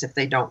things if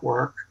they don't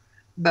work,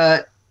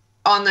 but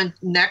on the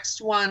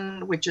next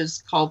one, which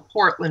is called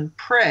Portland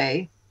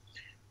Prey,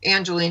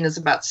 Angeline is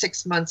about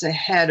 6 months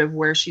ahead of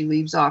where she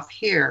leaves off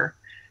here.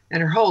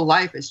 And her whole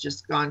life has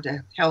just gone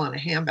to hell in a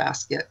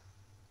handbasket.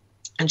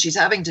 And she's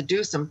having to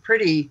do some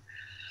pretty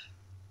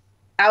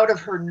out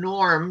of her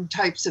norm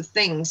types of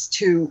things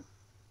to,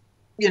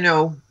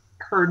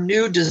 her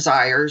new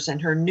desires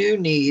and her new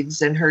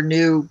needs and her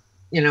new,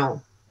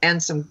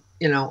 and some,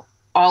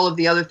 all of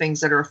the other things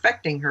that are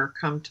affecting her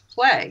come to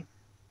play.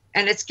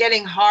 And it's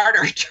getting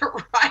harder to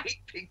write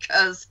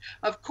because,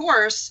 of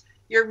course,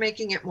 you're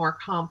making it more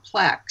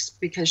complex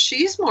because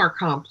she's more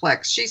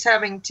complex. She's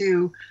having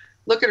to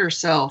look at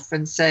herself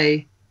and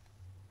say,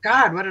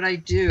 God, what did I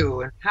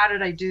do? And how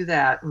did I do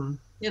that? And,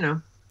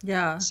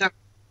 Yeah. So,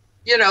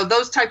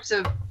 those types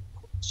of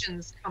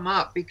questions come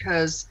up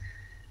because,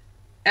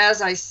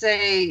 as I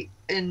say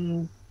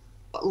in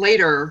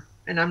later,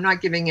 and I'm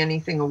not giving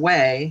anything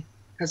away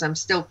because I'm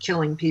still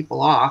killing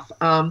people off,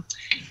 that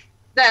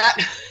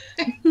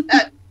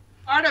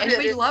part of and it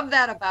we is, love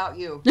that about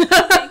you.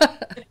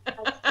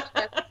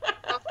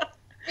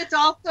 it's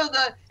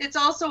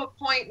also a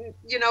point,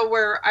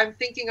 where I'm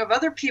thinking of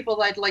other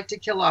people I'd like to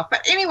kill off.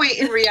 But anyway,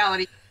 in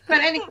reality,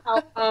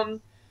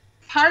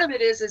 part of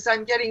it is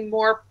I'm getting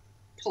more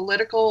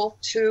political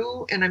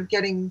too, and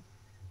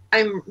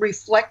I'm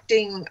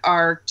reflecting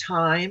our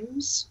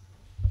times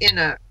in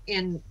the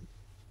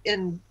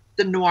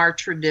noir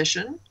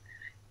tradition,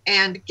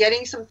 and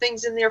getting some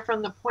things in there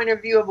from the point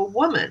of view of a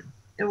woman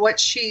and what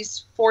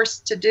she's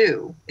forced to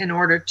do in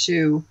order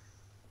to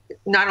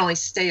not only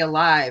stay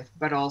alive,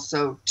 but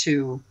also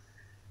to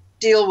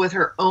deal with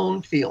her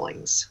own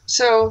feelings.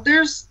 So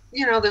there's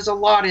a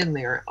lot in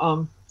there.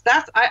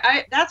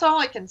 That's all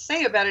I can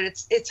say about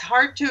it. It's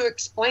hard to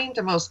explain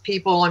to most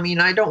people. I mean,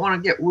 I don't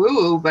want to get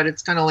woo-woo, but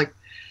it's kind of like,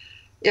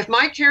 if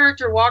my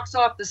character walks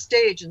off the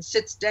stage and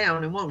sits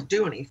down and won't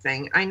do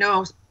anything, I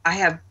know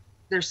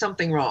there's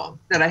something wrong,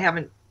 that I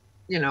haven't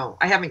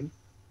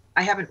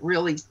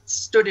really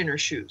stood in her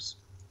shoes.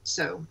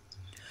 So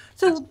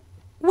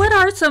what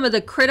are some of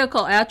the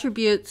critical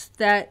attributes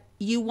that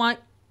you want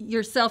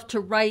yourself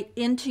to write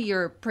into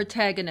your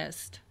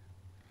protagonist?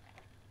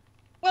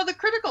 Well, the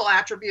critical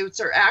attributes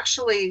are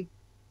actually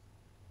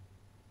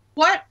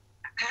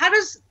how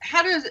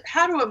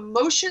do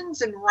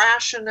emotions and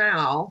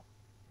rationale,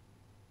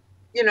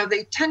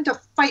 they tend to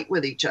fight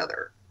with each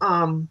other.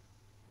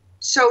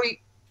 So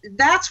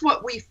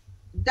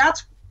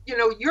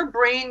your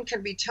brain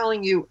can be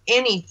telling you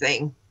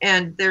anything.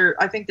 And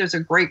I think there's a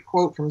great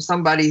quote from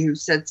somebody who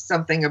said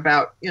something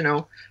about,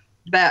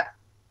 that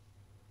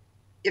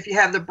if you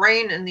have the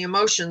brain and the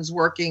emotions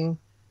working,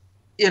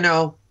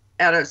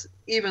 at a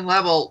even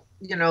level,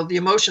 the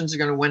emotions are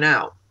going to win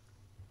out.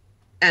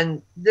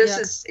 And this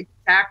is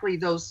exactly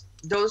those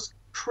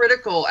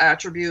critical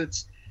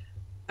attributes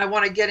I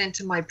want to get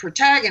into my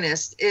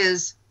protagonist.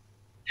 Is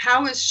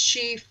how is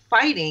she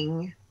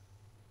fighting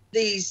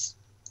these,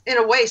 in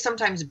a way,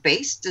 sometimes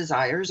base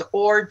desires,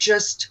 or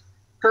just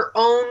her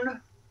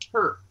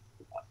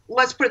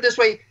let's put it this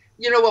way,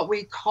 what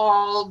we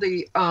call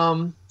the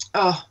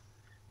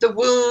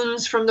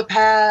wounds from the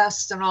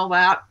past and all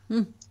that.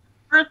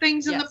 Her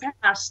things in the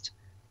past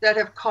that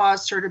have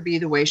caused her to be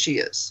the way she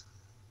is.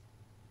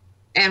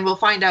 And we'll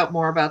find out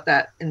more about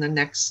that in the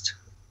next,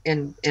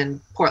 in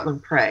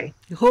Portland Prey.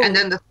 Oh. And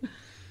then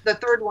the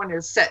third one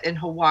is set in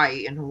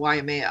Hawaii, in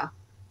Waimea.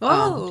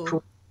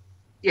 Oh.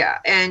 Yeah,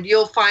 and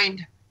you'll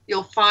find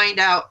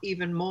out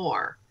even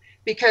more,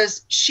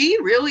 because she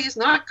really is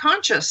not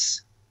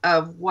conscious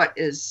of what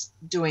is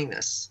doing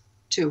this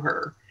to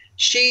her.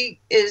 She's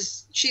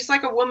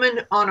like a woman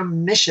on a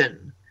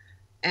mission,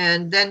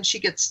 and then she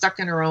gets stuck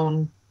in her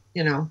own,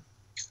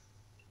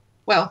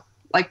 well,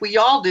 like we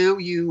all do.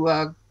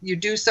 You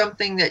do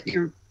something that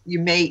you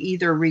may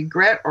either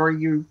regret or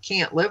you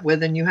can't live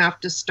with, and you have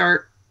to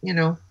start,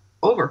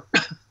 over.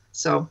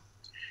 So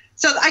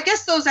I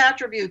guess those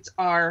attributes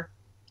are,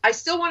 I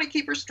still want to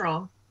keep her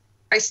strong.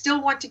 I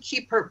still want to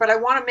keep her, but I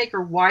want to make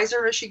her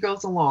wiser as she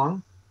goes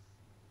along.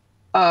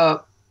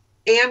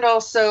 And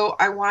also,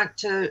 I want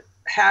to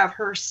have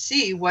her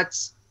see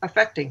what's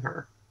affecting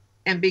her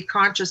and be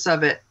conscious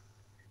of it.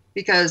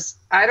 Because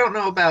I don't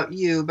know about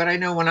you, but I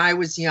know when I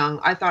was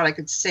young, I thought I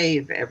could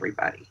save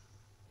everybody.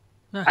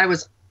 I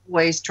was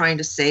always trying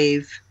to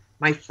save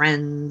my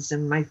friends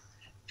and my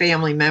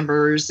family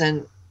members,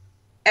 and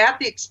at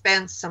the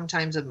expense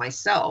sometimes of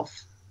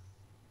myself.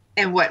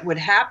 And what would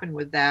happen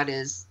with that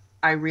is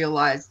I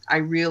realized I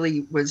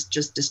really was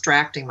just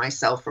distracting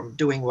myself from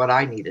doing what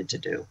I needed to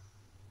do.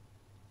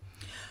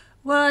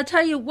 Well, I'll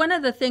tell you, one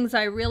of the things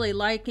I really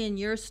like in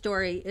your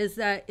story is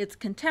that it's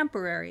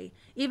contemporary,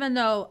 even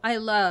though I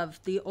love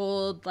the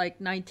old, like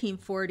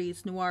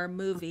 1940s noir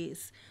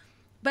movies.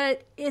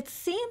 But it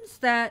seems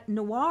that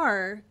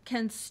noir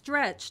can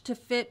stretch to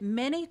fit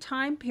many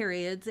time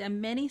periods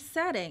and many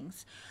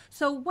settings.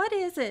 So, what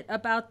is it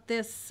about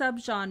this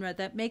subgenre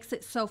that makes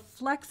it so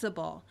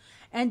flexible?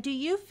 And do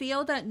you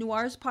feel that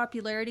noir's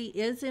popularity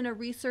is in a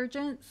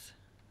resurgence?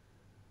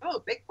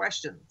 Oh, big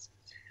questions.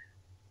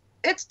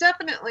 It's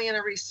definitely in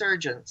a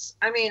resurgence.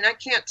 I mean, I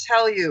can't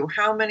tell you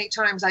how many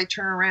times I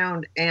turn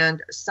around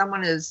and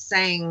someone is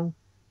saying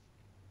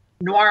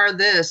noir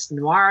this,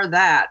 noir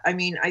that. I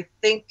mean, I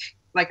think,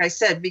 like I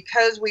said,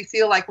 because we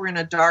feel like we're in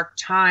a dark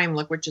time,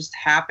 look what just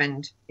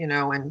happened,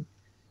 in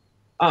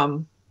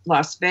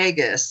Las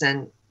Vegas,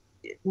 and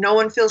no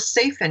one feels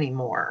safe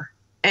anymore.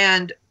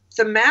 And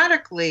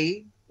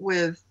thematically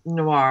with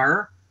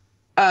noir,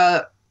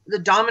 the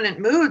dominant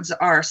moods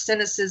are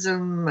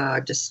cynicism,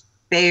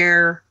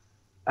 despair,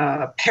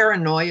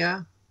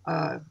 paranoia,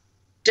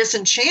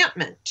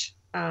 disenchantment,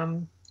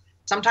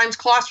 sometimes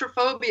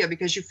claustrophobia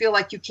because you feel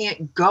like you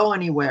can't go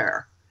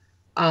anywhere.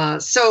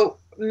 So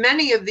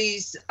many of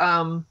these,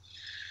 how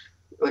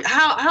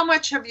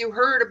much have you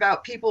heard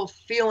about people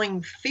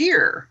feeling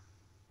fear?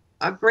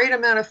 A great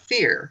amount of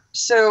fear.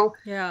 So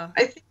Yeah.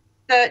 I think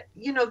that,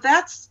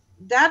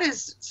 that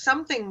is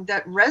something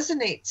that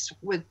resonates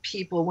with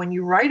people when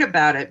you write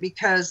about it,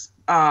 because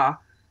the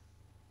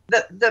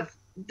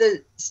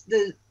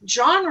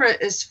genre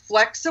is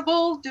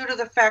flexible due to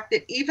the fact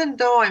that even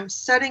though I'm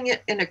setting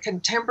it in a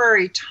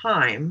contemporary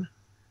time,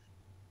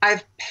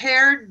 I've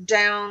pared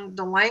down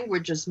the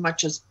language as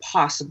much as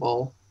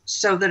possible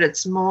so that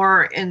it's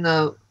more in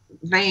the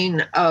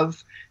vein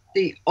of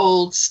the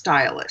old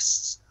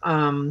stylists,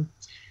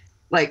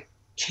 like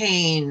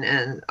Kane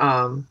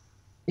and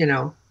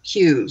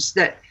Hughes.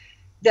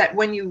 That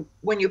when you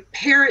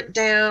pare it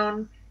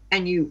down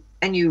and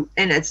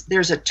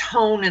there's a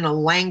tone and a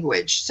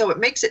language, so it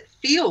makes it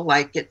feel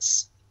like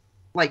it's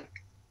like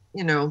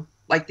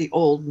the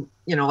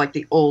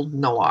old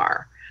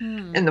noir.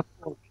 In the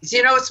 40s.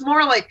 It's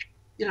more like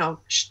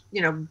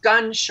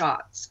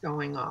gunshots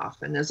going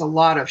off, and there's a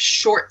lot of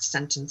short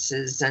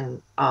sentences,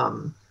 and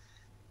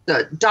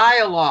the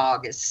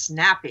dialogue is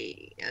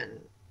snappy, and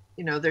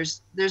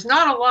there's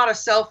not a lot of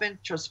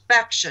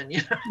self-introspection.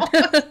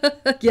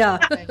 Yeah.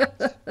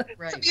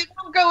 Right. So you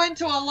don't go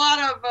into a lot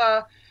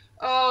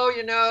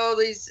of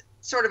these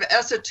sort of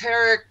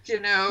esoteric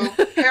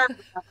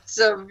paragraphs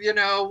of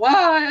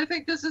why I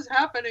think this is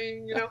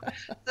happening.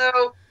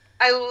 So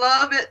I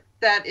love it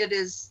that it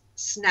is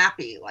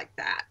snappy like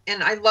that,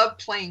 and I love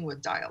playing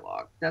with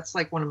dialogue. That's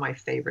like one of my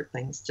favorite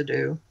things to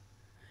do.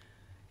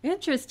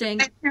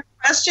 Interesting. Your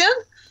question?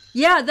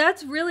 Yeah,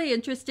 that's really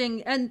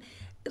interesting. And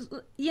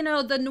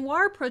the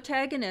noir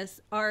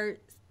protagonists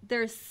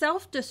they're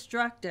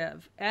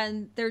self-destructive,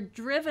 and they're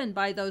driven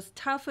by those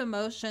tough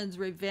emotions,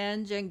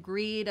 revenge and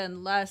greed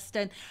and lust.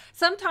 And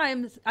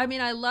sometimes, I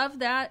mean, I love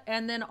that,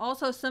 and then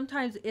also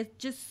sometimes it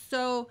just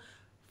so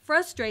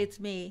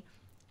frustrates me.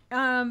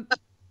 And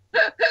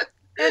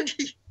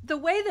the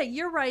way that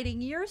you're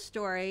writing your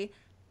story,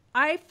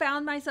 I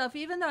found myself,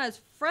 even though I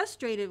was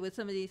frustrated with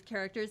some of these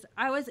characters,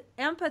 I was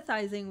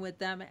empathizing with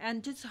them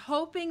and just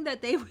hoping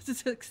that they would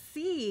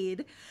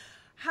succeed.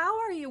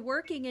 How are you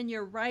working in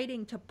your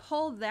writing to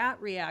pull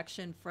that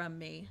reaction from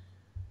me?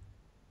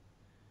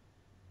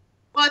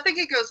 Well, I think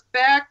it goes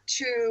back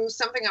to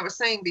something I was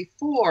saying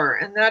before,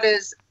 and that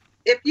is,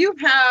 if you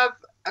have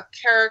a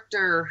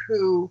character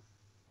who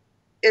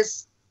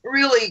is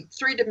really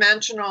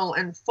three-dimensional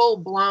and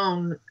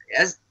full-blown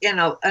as in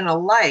a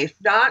life,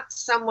 not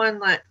someone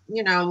that,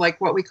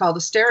 like what we call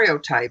the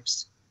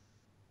stereotypes.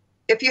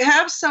 If you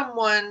have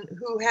someone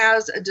who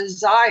has a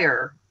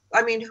desire,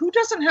 I mean, who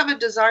doesn't have a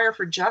desire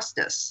for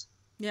justice?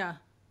 Yeah.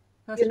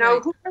 That's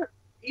right.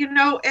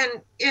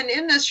 And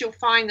in this you'll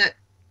find that,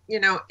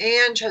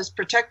 Ange has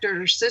protected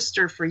her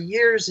sister for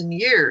years and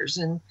years,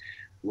 and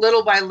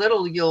little by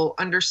little you'll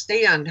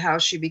understand how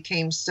she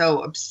became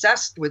so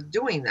obsessed with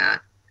doing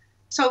that.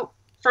 So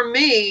for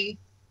me,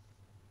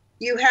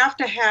 you have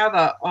to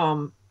have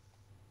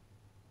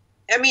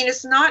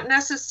it's not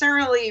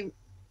necessarily,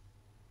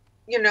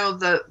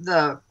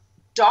 the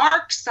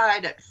dark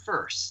side at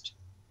first.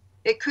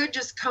 It could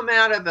just come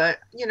out of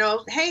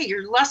hey,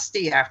 you're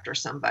lusty after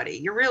somebody.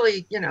 You're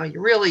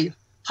really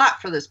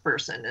hot for this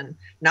person, and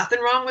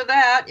nothing wrong with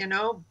that,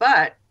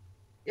 but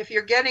if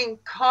you're getting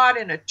caught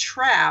in a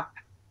trap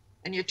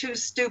and you're too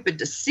stupid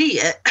to see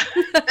it,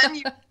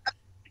 then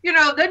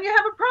then you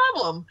have a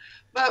problem.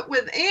 But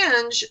with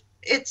Ange,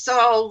 it's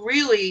all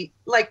really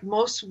like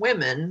most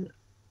women.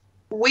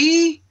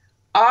 We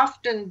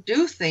often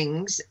do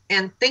things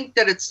and think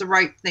that it's the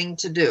right thing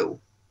to do,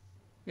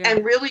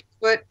 and really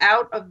do it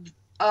out of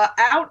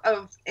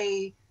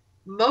a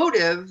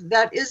motive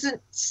that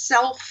isn't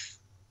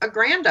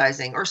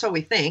self-aggrandizing, or so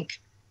we think.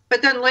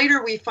 But then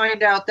later we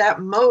find out that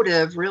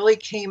motive really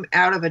came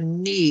out of a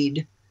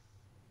need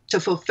to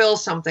fulfill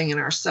something in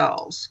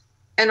ourselves,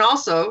 and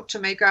also to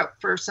make up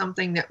for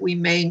something that we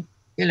may,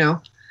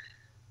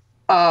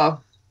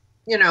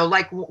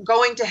 like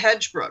going to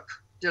Hedgebrook.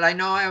 Did I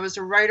know I was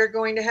a writer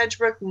going to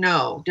Hedgebrook?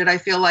 No. Did I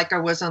feel like I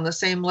was on the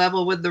same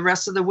level with the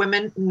rest of the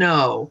women?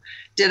 No.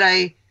 Did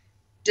I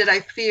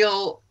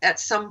feel at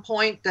some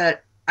point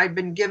that I'd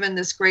been given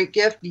this great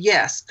gift?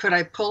 Yes. Could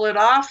I pull it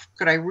off?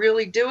 Could I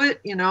really do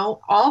it?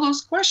 All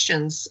those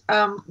questions.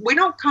 We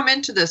don't come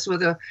into this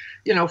with a,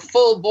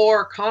 full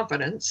bore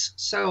confidence.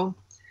 So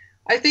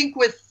I think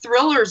with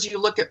thrillers, you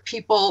look at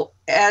people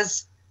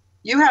as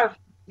you have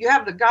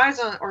the guys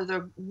on, or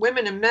the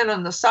women and men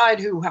on the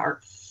side who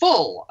are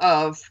full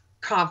of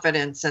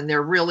confidence, and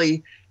they're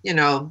really,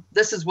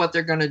 this is what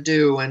they're going to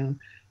do. And,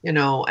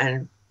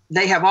 and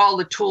they have all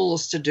the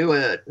tools to do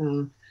it.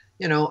 And,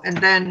 and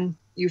then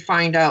you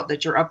find out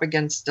that you're up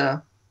against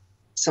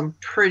some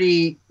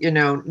pretty,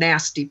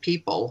 nasty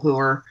people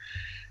who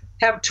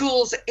have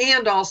tools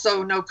and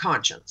also no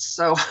conscience.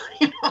 So,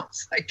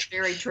 it's like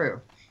very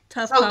true.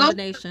 Tough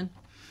combination.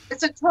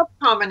 It's a tough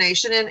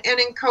combination. And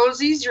in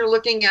cozies, you're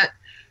looking at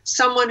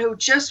someone who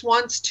just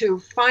wants to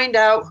find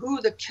out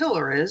who the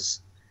killer is,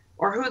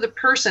 or who the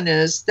person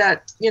is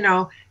that,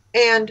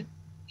 and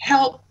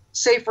help,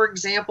 say, for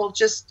example,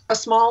 just a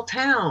small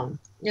town,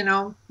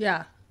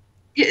 Yeah.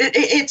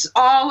 It's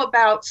all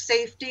about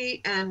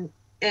safety and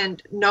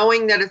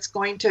knowing that it's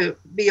going to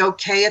be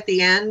okay at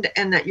the end,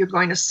 and that you're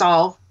going to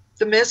solve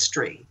the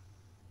mystery.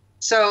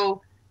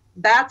 So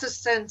that's a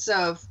sense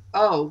of,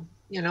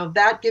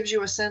 that gives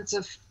you a sense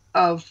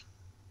of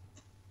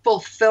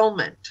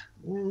fulfillment.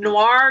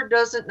 Noir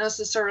doesn't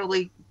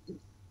necessarily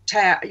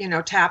tap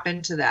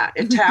into that.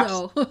 It taps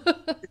No.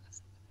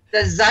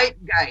 the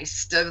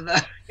zeitgeist of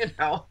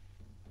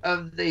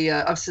the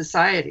of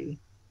society.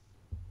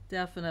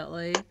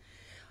 Definitely.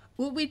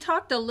 Well, we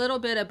talked a little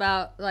bit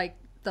about like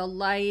the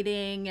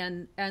lighting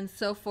and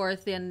so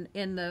forth in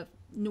the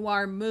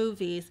noir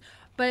movies,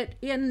 but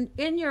in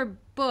your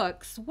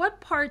books,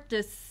 what part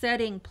does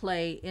setting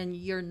play in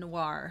your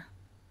noir?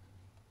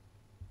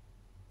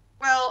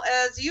 Well,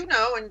 as you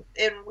know, and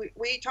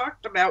we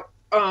talked about,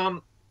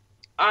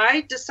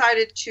 I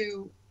decided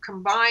to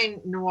combine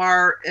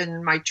noir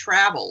in my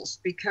travels,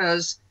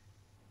 because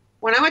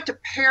when I went to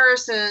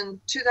Paris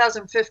in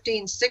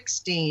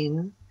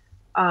 2015-16,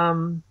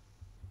 I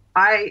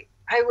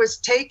was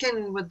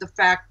taken with the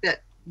fact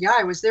that,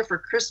 I was there for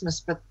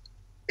Christmas, but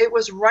it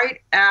was right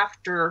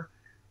after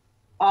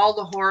all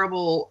the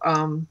horrible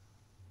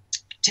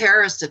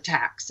terrorist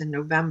attacks in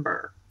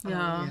November.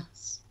 Yeah.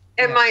 Yes.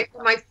 And my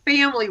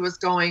family was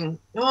going,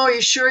 "Oh, you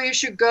sure you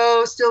should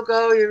go? Still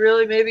go?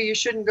 Maybe you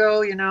shouldn't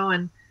go,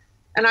 And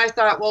I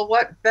thought, well,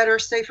 what better,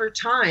 safer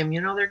time?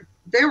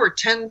 There were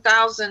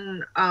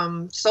 10,000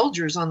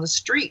 soldiers on the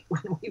street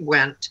when we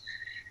went.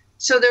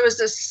 So there was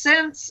a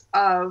sense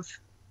of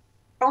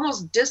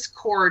almost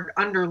discord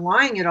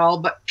underlying it all.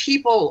 But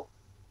people,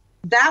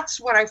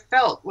 that's what I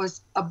felt was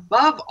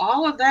above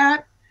all of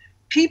that.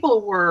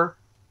 People were,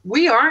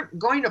 we aren't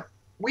going to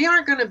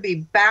be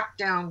backed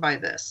down by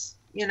this.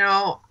 When we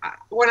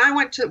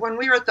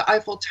were at the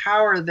Eiffel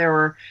Tower,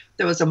 there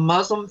was a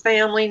Muslim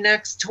family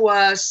next to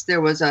us.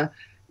 There was an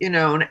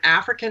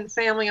African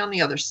family on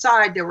the other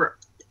side.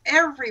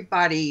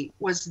 Everybody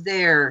was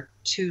there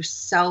to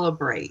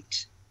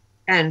celebrate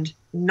and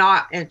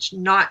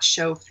not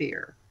show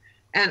fear.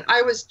 And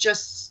I was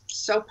just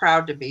so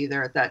proud to be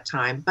there at that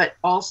time. But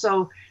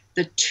also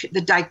the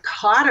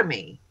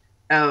dichotomy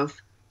of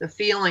the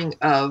feeling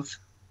of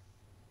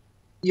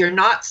you're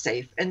not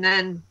safe, and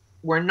then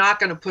we're not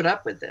going to put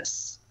up with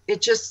this.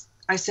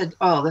 I said,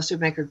 oh, this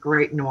would make a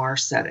great noir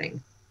setting.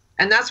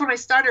 And that's when I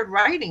started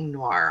writing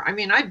noir. I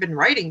mean, I'd been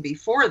writing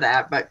before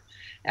that, but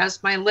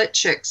as my Lit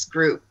Chicks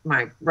group,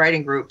 my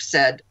writing group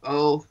said,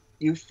 oh,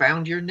 you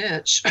found your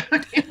niche.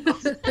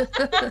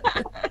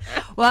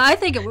 Well, I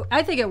think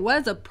it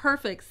was a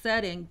perfect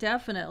setting,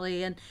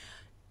 definitely. And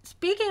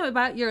speaking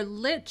about your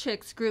Lit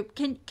Chicks group,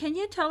 can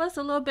you tell us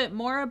a little bit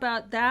more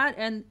about that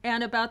and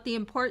about the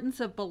importance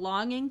of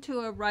belonging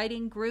to a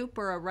writing group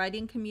or a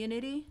writing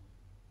community?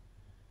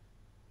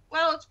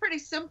 Well, it's pretty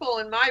simple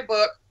in my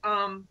book.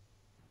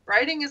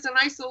 Writing is an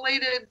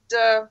isolated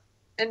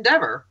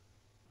endeavor.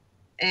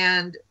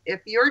 And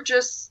if you're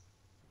just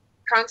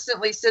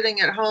constantly sitting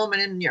at home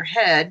and in your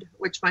head,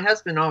 which my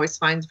husband always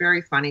finds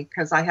very funny,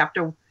 because I have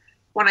to,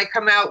 when I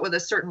come out with a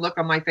certain look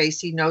on my face,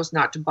 he knows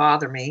not to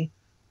bother me.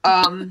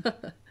 And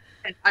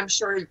I'm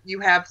sure you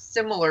have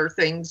similar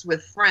things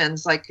with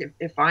friends. Like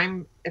if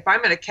I'm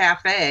at a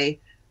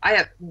cafe,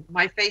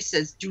 my face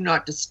says "Do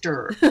not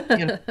disturb."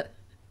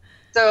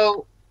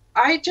 So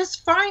I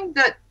just find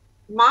that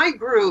my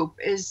group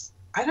is,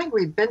 I think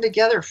we've been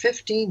together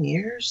 15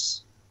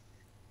 years,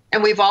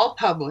 and we've all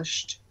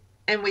published,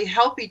 and we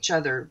help each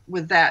other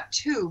with that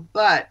too.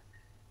 But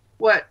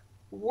what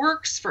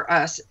works for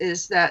us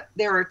is that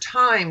there are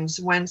times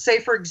when, say,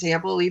 for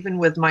example, even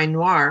with my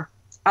noir,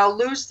 I'll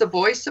lose the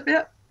voice a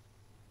bit,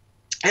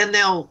 and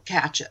they'll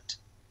catch it,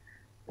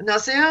 and they'll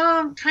say, "Oh,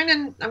 I'm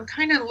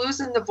kind of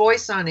losing the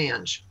voice on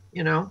Ange,"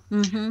 you know.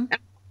 Mm-hmm.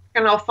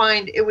 And I'll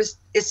find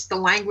it's the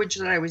language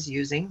that I was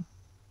using,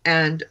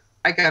 and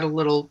I got a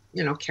little,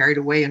 carried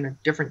away in a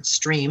different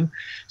stream.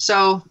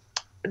 So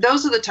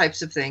those are the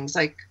types of things.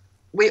 Like,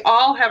 we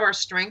all have our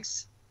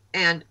strengths,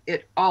 and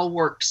it all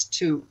works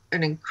to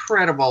an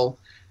incredible.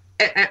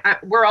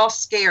 We're all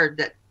scared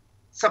that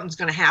something's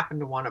going to happen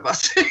to one of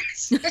us.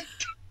 It's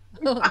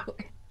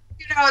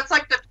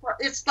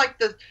like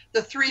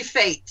the three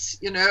fates.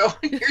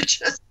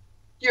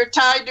 You're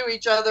tied to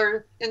each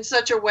other in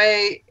such a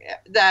way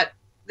that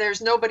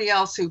there's nobody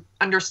else who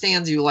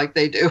understands you like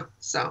they do.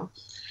 So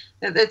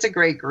it's a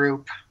great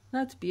group.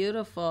 That's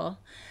beautiful.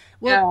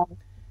 Well, yeah.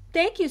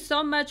 Thank you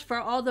so much for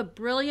all the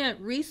brilliant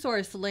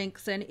resource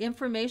links and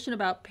information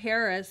about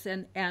Paris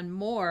and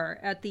more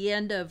at the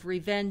end of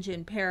Revenge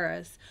in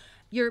Paris.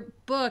 Your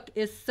book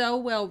is so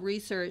well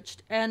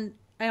researched, and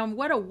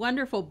what a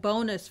wonderful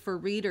bonus for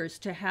readers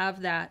to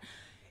have that.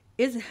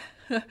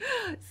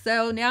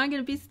 So now I'm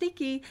going to be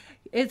sneaky.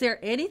 Is there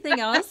anything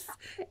else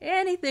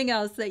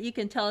that you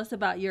can tell us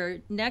about your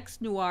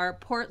next noir,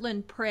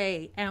 Portland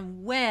Prey,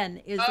 and when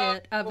is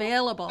it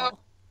available?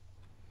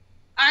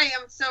 I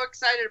am so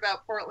excited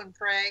about Portland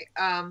Prey.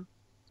 I'm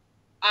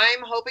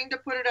hoping to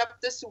put it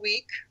up this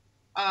week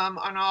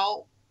on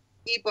all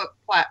ebook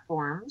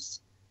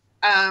platforms.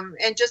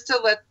 And just to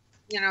let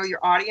your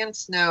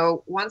audience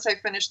know, once I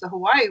finish the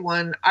Hawaii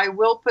one, I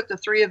will put the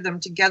three of them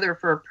together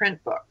for a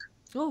print book.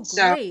 Oh,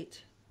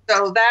 great.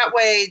 So that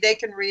way they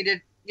can read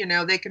it,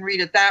 they can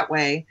read it that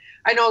way.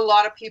 I know a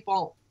lot of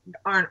people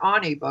aren't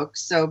on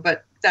ebooks,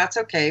 but that's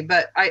okay.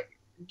 But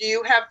do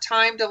you have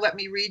time to let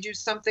me read you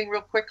something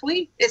real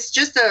quickly? It's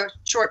just a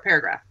short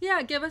paragraph.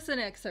 Yeah, give us an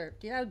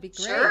excerpt. Yeah, it'd be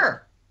great.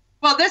 Sure.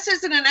 Well, this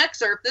isn't an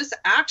excerpt. This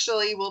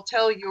actually will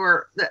tell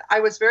I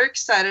was very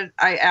excited.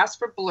 I asked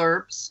for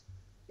blurbs,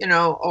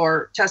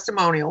 or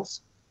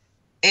testimonials.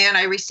 And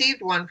I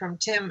received one from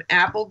Tim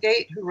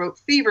Applegate, who wrote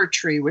Fever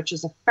Tree, which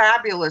is a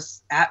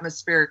fabulous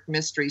atmospheric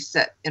mystery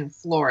set in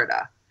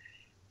Florida.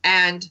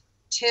 And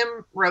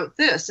Tim wrote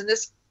this, and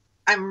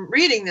I'm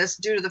reading this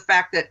due to the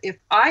fact that if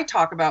I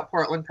talk about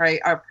Portland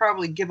Prey, I'll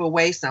probably give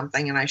away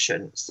something, and I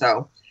shouldn't.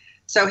 So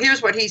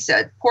here's what he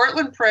said.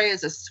 Portland Prey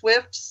is a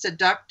swift,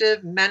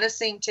 seductive,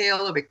 menacing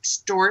tale of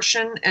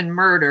extortion and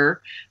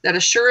murder that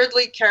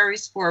assuredly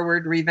carries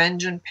forward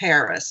Revenge in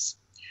Paris,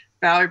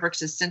 Valerie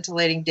Brooks'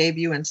 scintillating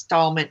debut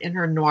installment in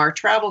her Noir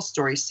Travel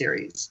story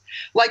series.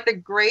 Like the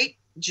great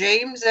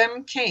James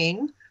M.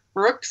 Cain,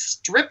 Brooks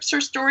strips her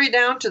story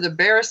down to the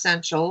bare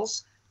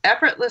essentials,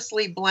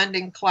 effortlessly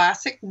blending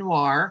classic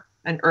noir,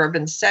 an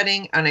urban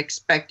setting,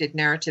 unexpected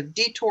narrative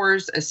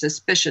detours, a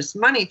suspicious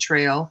money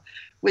trail,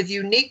 with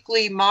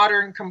uniquely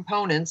modern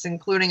components,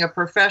 including a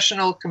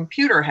professional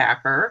computer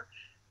hacker,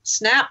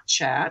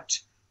 Snapchat,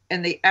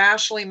 and the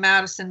Ashley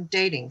Madison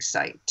dating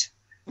site.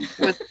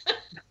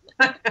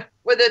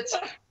 With its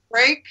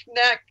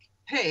breakneck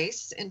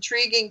pace,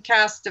 intriguing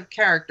cast of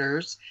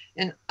characters,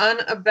 and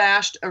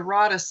unabashed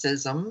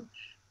eroticism,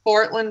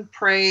 Portland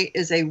Prey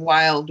is a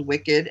wild,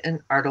 wicked,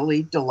 and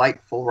utterly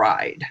delightful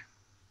ride.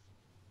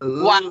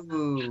 Ooh. Wow.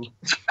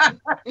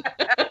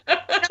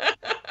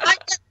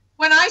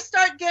 When I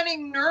start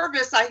getting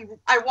nervous, I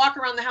walk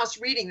around the house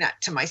reading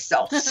that to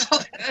myself. So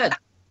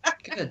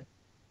Good.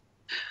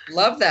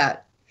 Love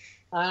that.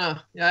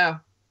 Yeah,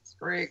 it's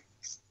great.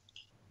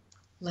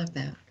 Love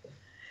that.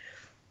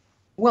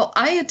 Well,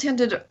 I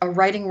attended a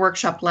writing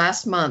workshop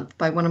last month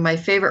by one of my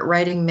favorite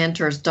writing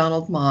mentors,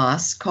 Donald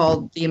Moss,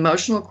 called The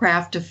Emotional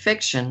Craft of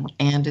Fiction,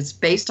 and it's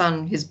based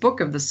on his book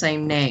of the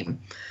same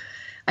name.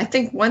 I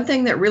think one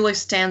thing that really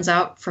stands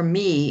out for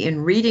me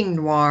in reading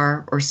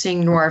noir or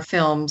seeing noir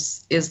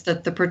films is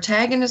that the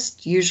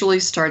protagonist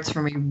usually starts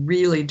from a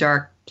really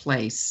dark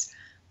place,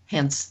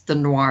 hence the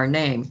noir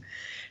name.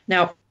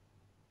 Now,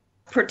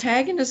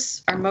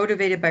 protagonists are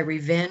motivated by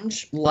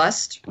revenge,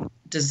 lust,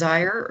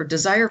 desire, or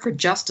desire for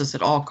justice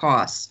at all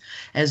costs,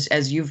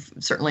 as you've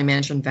certainly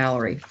mentioned,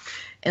 Valerie.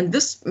 And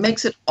this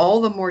makes it all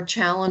the more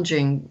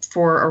challenging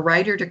for a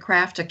writer to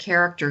craft a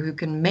character who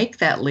can make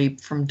that leap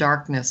from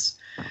darkness,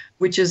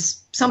 which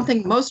is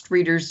something most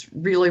readers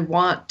really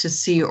want to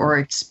see or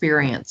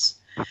experience.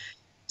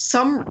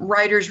 Some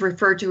writers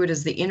refer to it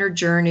as the inner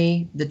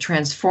journey, the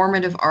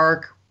transformative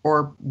arc,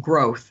 or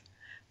growth.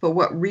 But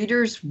what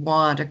readers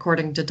want,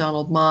 according to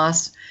Donald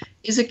Moss,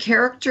 is a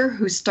character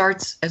who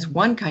starts as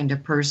one kind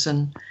of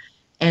person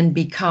and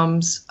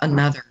becomes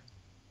another,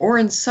 or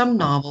in some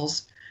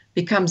novels,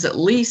 becomes at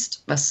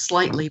least a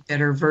slightly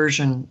better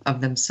version of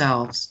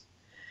themselves.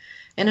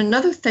 And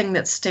another thing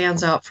that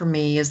stands out for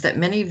me is that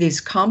many of these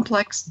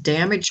complex,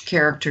 damaged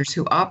characters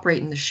who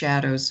operate in the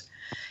shadows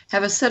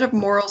have a set of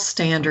moral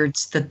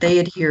standards that they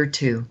adhere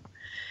to.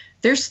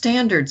 Their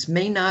standards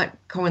may not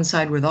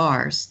coincide with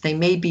ours. They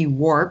may be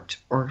warped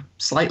or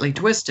slightly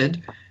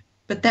twisted,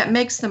 but that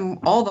makes them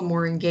all the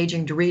more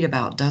engaging to read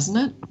about, doesn't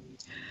it?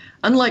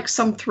 Unlike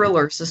some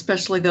thrillers,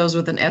 especially those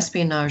with an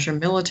espionage or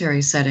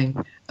military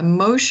setting,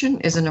 emotion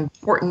is an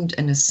important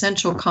and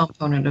essential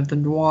component of the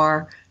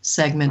noir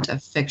segment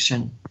of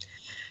fiction.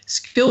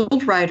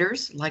 Skilled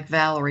writers, like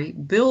Valerie,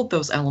 build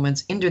those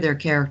elements into their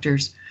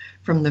characters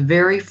from the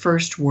very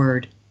first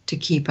word to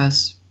keep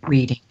us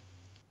reading.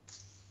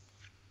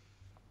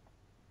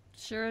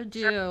 Sure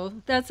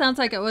do. That sounds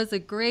like it was a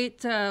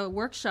great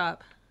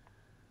workshop.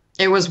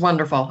 It was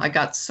wonderful. I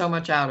got so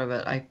much out of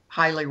it. I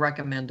highly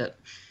recommend it.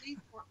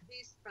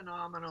 He's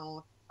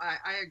phenomenal.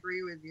 I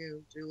agree with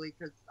you, Julie,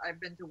 because I've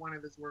been to one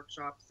of his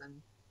workshops, and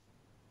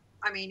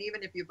I mean,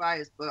 even if you buy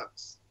his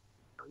books,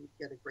 you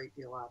get a great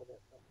deal out of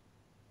it. But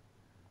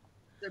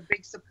he's a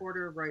big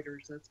supporter of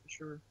writers, that's for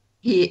sure.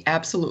 He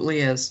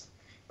absolutely is.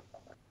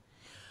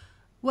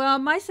 Well,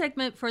 my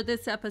segment for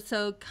this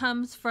episode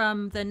comes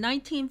from the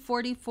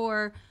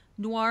 1944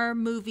 noir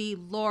movie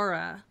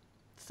Laura.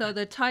 So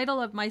the title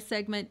of my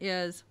segment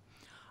is,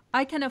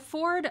 I can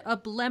afford a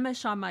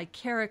blemish on my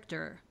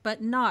character,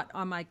 but not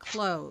on my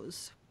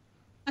clothes.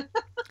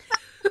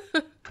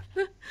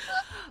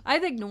 I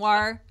think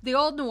the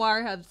old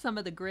noir, have some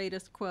of the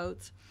greatest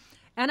quotes.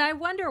 And I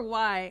wonder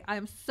why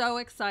I'm so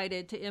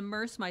excited to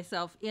immerse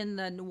myself in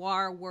the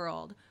noir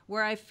world,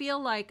 where I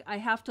feel like I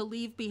have to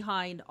leave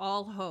behind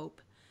all hope.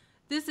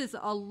 This is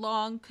a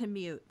long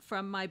commute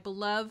from my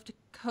beloved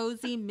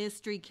cozy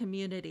mystery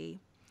community.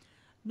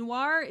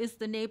 Noir is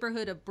the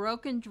neighborhood of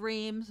broken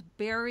dreams,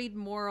 buried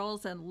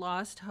morals, and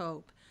lost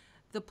hope.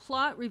 The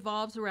plot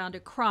revolves around a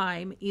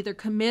crime, either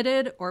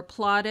committed or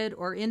plotted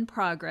or in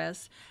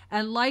progress,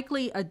 and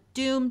likely a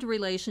doomed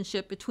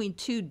relationship between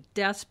two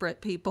desperate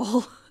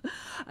people.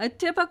 A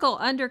typical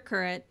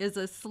undercurrent is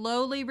a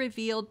slowly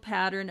revealed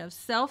pattern of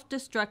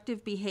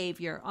self-destructive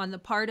behavior on the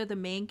part of the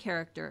main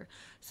character,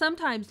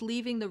 sometimes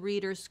leaving the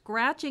reader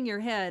scratching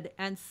your head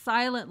and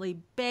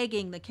silently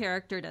begging the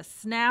character to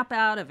snap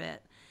out of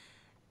it.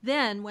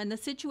 Then, when the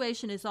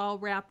situation is all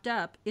wrapped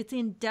up, it's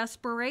in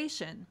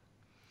desperation.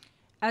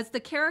 As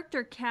the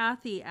character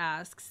Kathy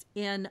asks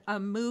in a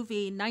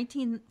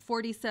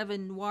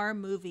 1947 noir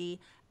movie,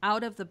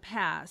 Out of the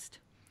Past,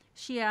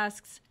 she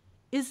asks,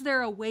 "Is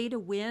there a way to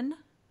win?"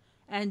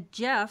 And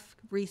Jeff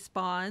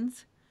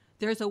responds,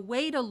 "There's a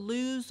way to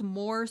lose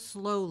more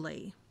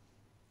slowly."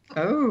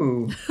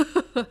 Oh.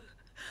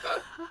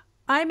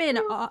 I'm in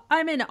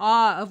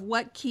awe of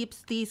what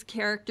keeps these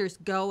characters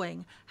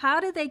going. How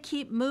do they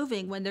keep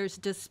moving when there's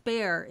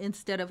despair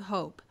instead of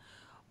hope?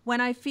 When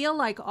I feel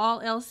like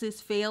all else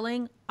is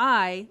failing,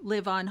 I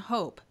live on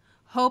hope.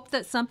 Hope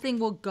that something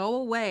will go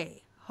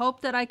away.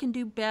 Hope that I can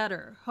do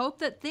better. Hope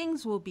that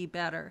things will be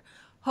better.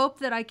 Hope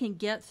that I can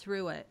get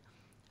through it.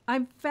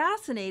 I'm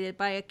fascinated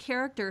by a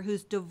character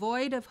who's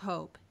devoid of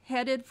hope,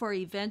 headed for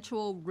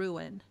eventual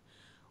ruin.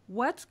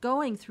 What's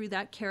going through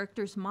that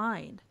character's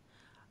mind?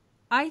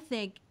 I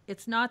think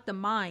it's not the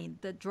mind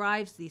that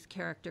drives these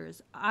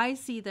characters. I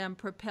see them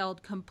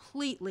propelled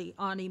completely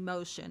on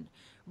emotion,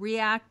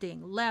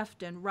 reacting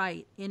left and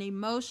right in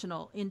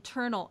emotional,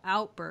 internal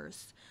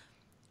outbursts.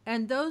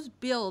 And those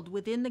build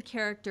within the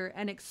character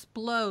and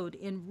explode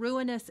in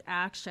ruinous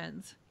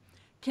actions.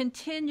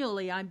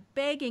 Continually, I'm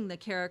begging the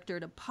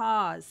character to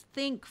pause,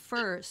 think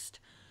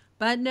first.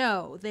 But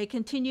no, they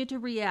continue to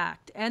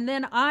react, and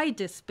then I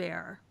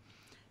despair.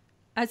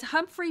 As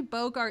Humphrey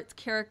Bogart's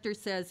character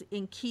says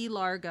in Key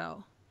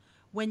Largo,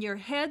 when your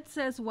head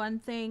says one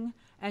thing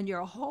and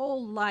your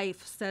whole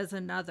life says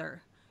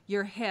another,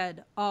 your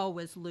head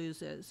always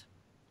loses.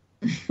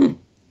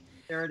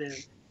 There it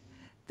is.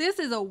 This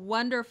is a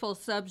wonderful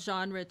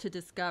subgenre to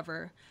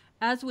discover.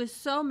 As with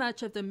so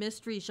much of the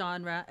mystery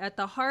genre, at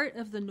the heart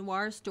of the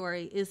noir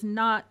story is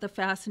not the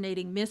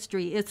fascinating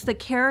mystery, it's the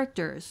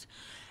characters.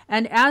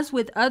 And as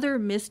with other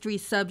mystery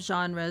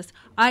subgenres,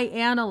 I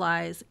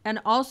analyze and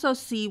also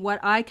see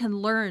what I can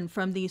learn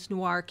from these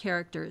noir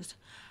characters.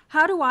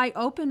 How do I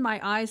open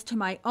my eyes to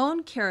my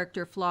own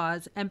character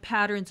flaws and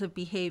patterns of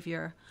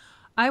behavior?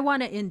 I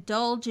want to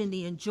indulge in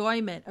the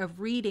enjoyment of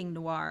reading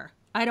noir.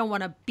 I don't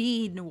want to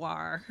be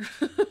noir.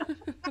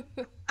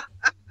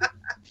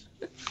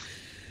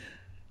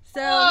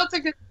 So it's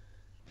a good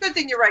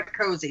thing you write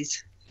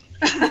cozies.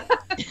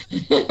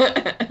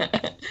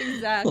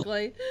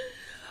 Exactly.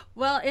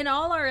 Well, in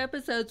all our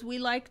episodes, we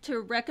like to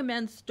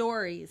recommend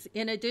stories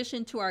in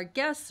addition to our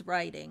guests'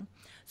 writing.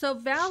 So,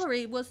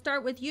 Valerie, we'll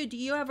start with you. Do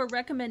you have a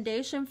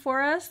recommendation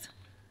for us?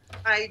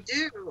 I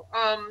do.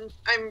 I'm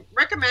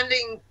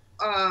recommending,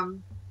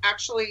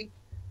 actually,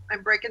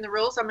 I'm breaking the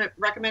rules. I'm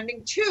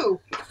recommending two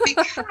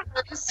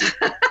because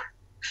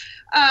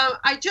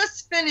I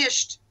just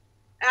finished,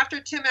 after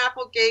Tim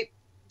Applegate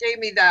gave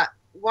me that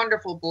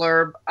wonderful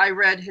blurb, I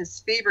read his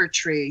Fever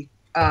Tree,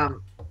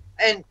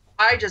 and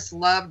I just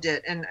loved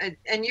it, and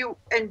you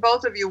and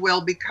both of you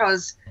will,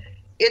 because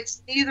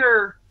it's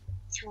neither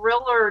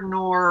thriller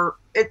nor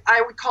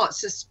I would call it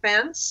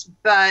suspense,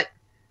 but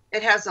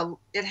it has a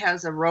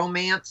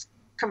romance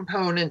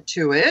component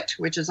to it,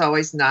 which is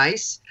always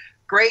nice.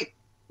 Great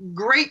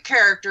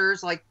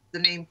characters like the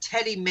name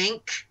Teddy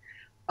Mink,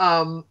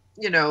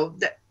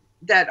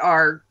 that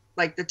are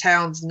like the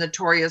town's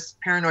notorious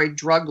paranoid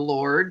drug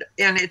lord.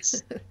 And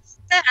it's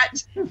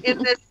set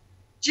in this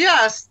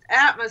just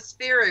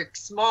atmospheric,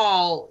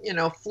 small,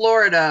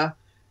 Florida,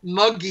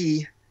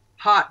 muggy,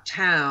 hot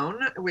town,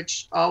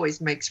 which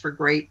always makes for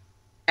great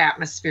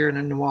atmosphere in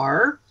a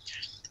noir.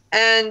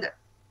 And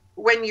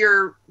when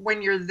you're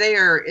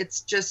there,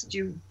 it's just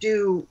you're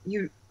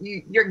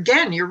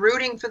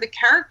rooting for the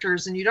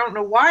characters, and you don't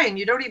know why, and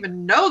you don't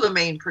even know the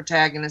main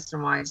protagonist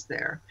and why he's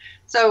there.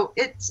 So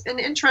it's an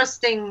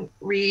interesting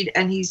read,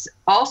 and he's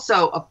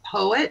also a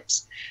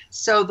poet,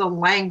 so the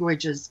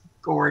language is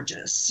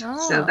gorgeous.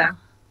 Oh. So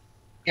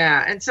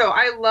and so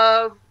I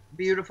love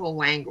beautiful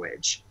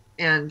language,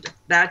 and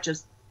that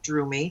just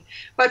drew me.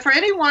 But for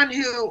anyone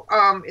who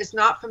is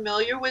not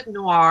familiar with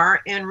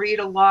noir and read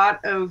a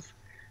lot of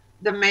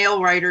the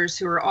male writers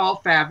who are all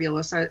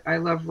fabulous. I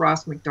love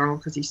Ross MacDonald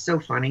because he's so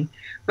funny.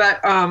 But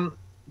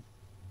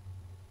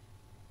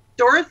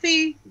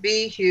Dorothy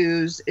B.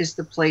 Hughes is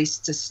the place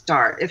to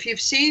start. If you've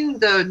seen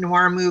the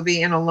noir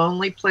movie In a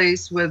Lonely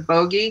Place with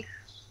Bogey,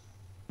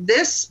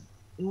 this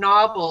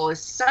novel is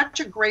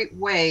such a great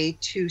way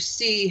to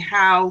see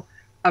how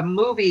a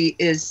movie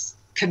is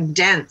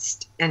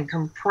condensed and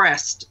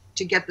compressed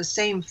to get the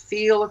same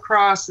feel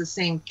across, the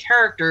same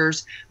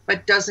characters,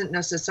 but doesn't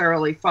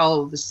necessarily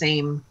follow the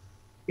same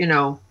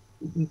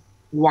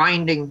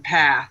winding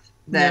path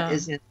that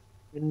is in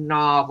the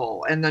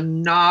novel. And the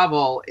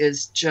novel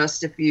is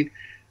just,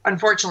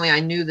 unfortunately,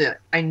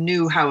 I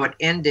knew how it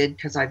ended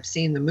because I've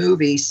seen the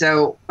movie.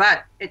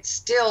 But it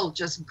still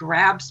just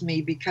grabs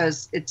me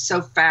because it's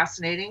so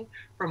fascinating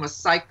from a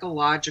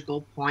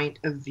psychological point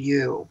of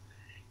view.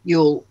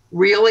 You'll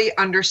really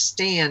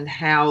understand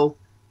how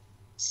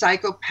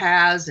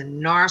psychopaths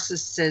and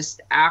narcissists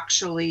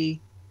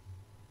actually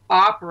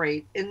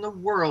operate in the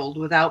world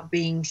without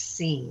being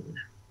seen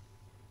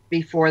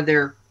before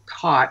they're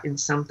caught in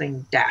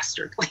something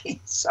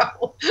dastardly.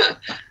 So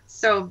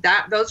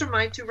those are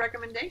my two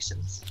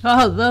recommendations.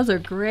 Oh, those are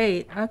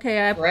great.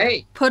 Okay,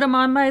 Great. Put them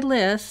on my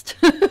list.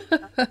 You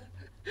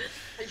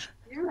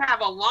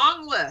have a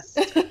long list.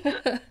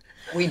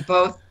 We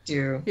both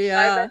do.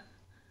 Yeah.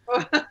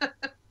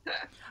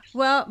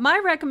 Well, my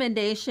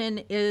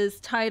recommendation is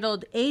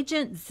titled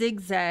Agent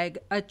Zigzag,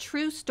 A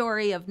True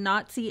Story of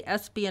Nazi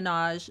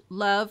Espionage,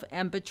 Love,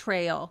 and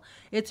Betrayal.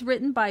 It's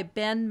written by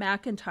Ben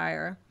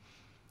McIntyre.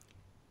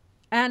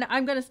 And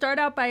I'm going to start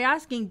out by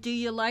asking, do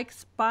you like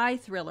spy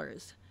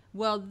thrillers?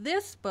 Well,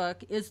 this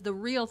book is the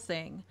real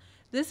thing.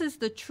 This is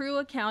the true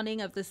accounting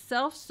of the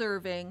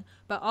self-serving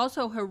but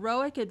also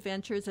heroic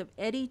adventures of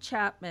Eddie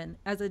Chapman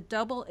as a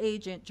double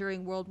agent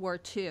during World War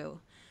II.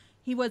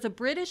 He was a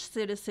British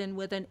citizen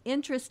with an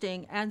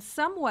interesting and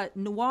somewhat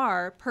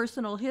noir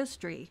personal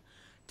history.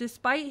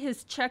 Despite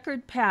his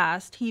checkered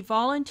past, he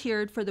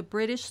volunteered for the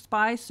British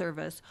spy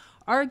service,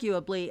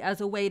 arguably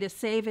as a way to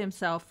save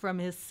himself from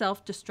his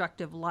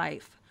self-destructive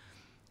life.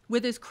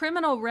 With his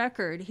criminal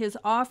record, his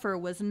offer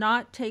was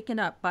not taken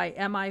up by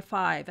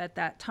MI5 at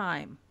that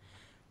time.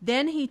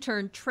 Then he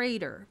turned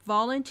traitor,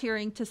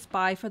 volunteering to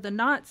spy for the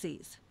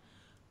Nazis.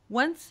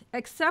 Once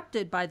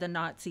accepted by the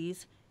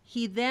Nazis,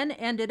 he then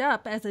ended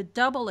up as a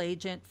double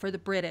agent for the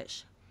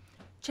British.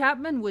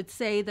 Chapman would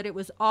say that it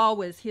was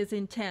always his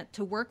intent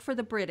to work for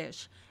the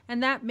British,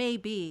 and that may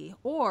be,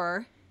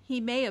 or he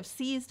may have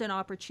seized an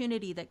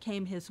opportunity that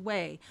came his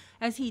way,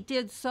 as he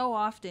did so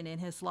often in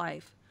his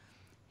life.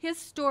 His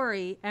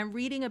story and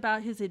reading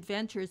about his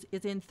adventures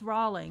is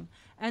enthralling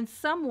and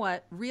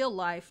somewhat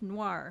real-life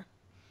noir.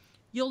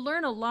 You'll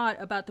learn a lot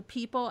about the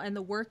people and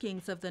the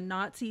workings of the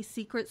Nazi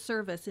Secret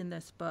Service in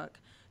this book.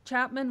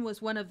 Chapman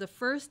was one of the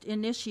first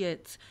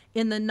initiates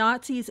in the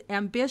Nazis'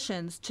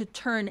 ambitions to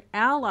turn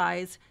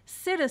allies,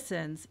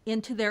 citizens,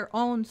 into their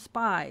own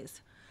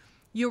spies.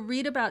 You'll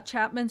read about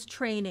Chapman's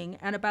training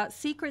and about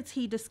secrets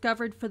he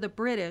discovered for the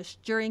British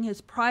during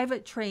his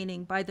private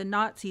training by the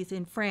Nazis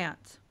in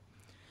France.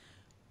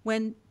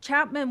 When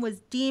Chapman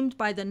was deemed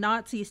by the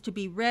Nazis to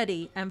be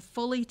ready and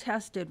fully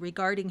tested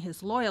regarding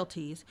his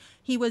loyalties,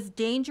 he was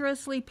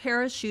dangerously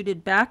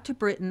parachuted back to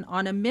Britain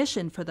on a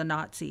mission for the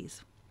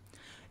Nazis.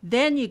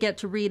 Then you get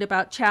to read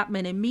about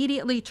Chapman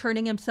immediately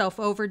turning himself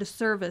over to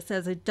service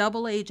as a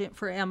double agent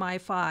for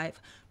MI5,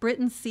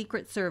 Britain's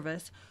secret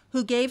service,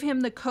 who gave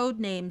him the code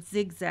name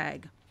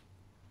Zigzag.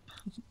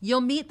 You'll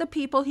meet the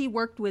people he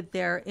worked with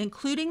there,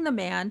 including the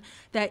man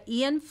that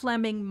Ian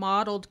Fleming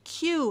modeled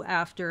Q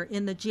after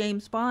in the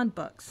James Bond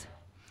books.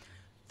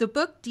 The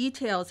book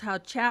details how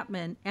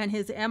Chapman and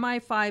his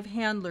MI5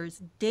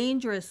 handlers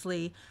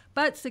dangerously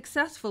but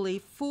successfully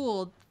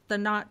fooled the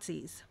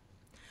Nazis.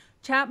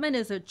 Chapman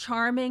is a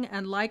charming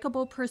and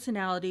likable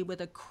personality with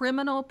a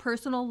criminal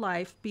personal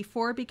life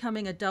before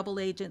becoming a double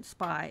agent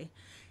spy.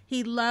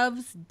 He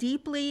loves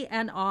deeply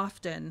and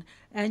often,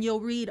 and you'll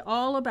read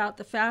all about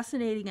the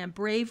fascinating and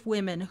brave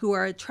women who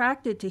are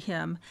attracted to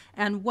him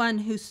and one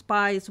who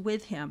spies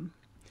with him.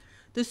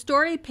 The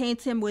story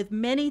paints him with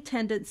many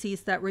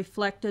tendencies that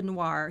reflect a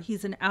noir.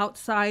 He's an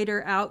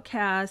outsider,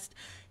 outcast.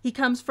 He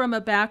comes from a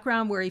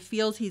background where he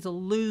feels he's a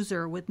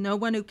loser with no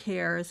one who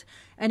cares,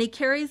 and he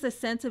carries a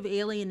sense of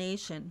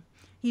alienation.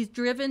 He's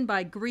driven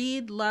by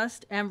greed,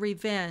 lust, and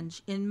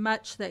revenge in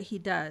much that he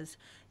does.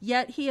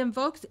 Yet he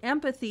invokes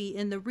empathy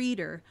in the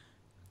reader.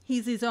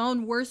 He's his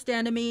own worst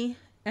enemy,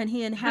 and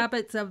he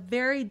inhabits a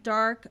very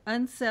dark,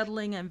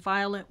 unsettling, and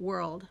violent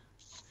world.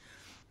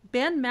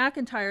 Ben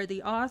McIntyre,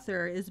 the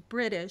author, is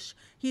British.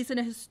 He's an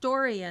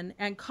historian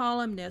and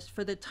columnist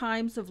for the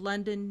Times of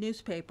London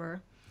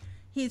newspaper.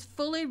 He's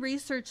fully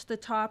researched the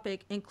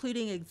topic,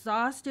 including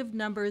exhaustive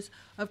numbers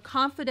of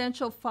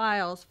confidential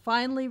files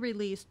finally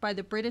released by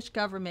the British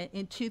government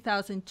in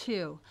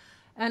 2002,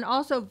 and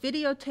also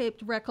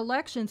videotaped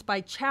recollections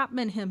by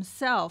Chapman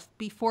himself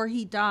before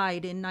he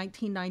died in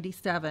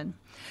 1997.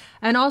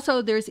 And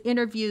also there's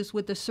interviews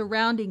with the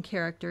surrounding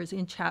characters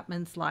in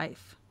Chapman's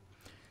life.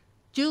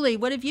 Julie,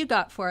 what have you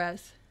got for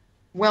us?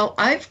 Well,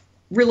 I've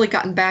really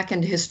gotten back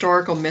into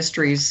historical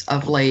mysteries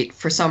of late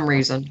for some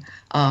reason.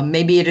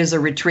 Maybe it is a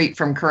retreat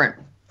from current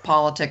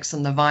politics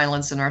and the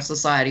violence in our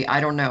society. I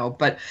don't know.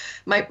 But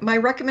my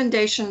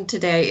recommendation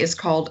today is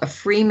called A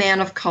Free Man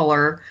of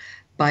Color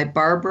by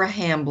Barbara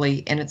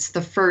Hambly, and it's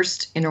the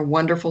first in a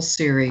wonderful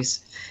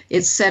series.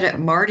 It's set at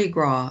Mardi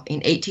Gras in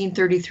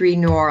 1833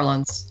 New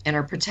Orleans, and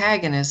our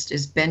protagonist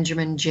is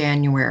Benjamin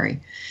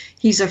January.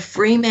 He's a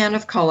free man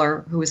of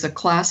color who is a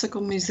classical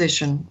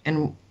musician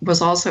and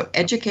was also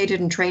educated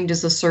and trained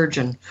as a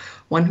surgeon,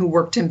 one who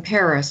worked in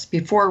Paris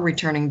before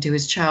returning to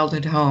his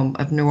childhood home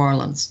of New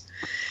Orleans.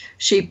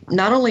 She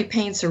not only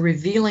paints a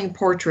revealing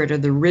portrait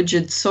of the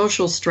rigid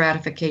social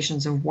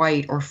stratifications of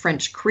white or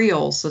French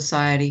Creole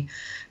society,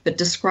 but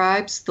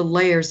describes the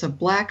layers of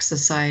Black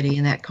society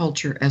in that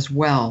culture as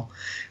well,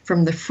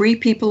 from the free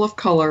people of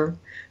color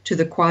to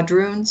the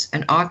quadroons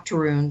and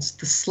octoroons,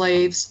 the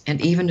slaves, and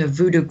even a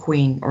voodoo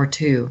queen or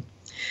two.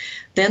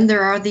 Then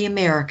there are the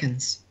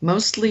Americans,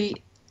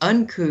 mostly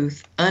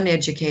uncouth,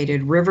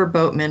 uneducated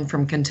riverboatmen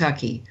from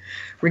Kentucky,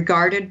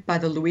 regarded by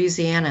the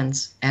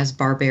Louisianans as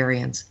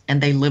barbarians,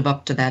 and they live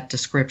up to that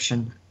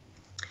description.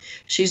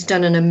 She's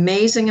done an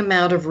amazing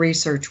amount of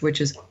research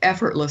which is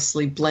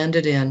effortlessly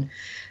blended in,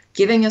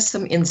 giving us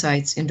some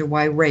insights into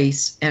why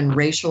race and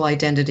racial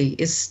identity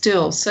is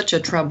still such a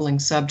troubling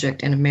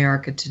subject in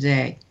America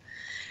today.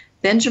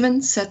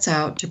 Benjamin sets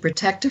out to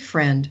protect a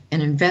friend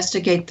and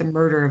investigate the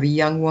murder of a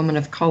young woman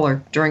of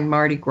color during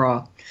Mardi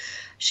Gras.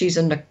 She's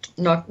a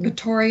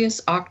notorious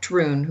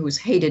octoroon who is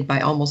hated by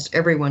almost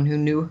everyone who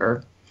knew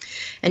her.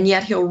 And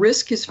yet he'll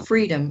risk his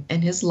freedom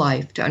and his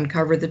life to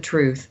uncover the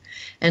truth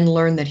and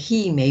learn that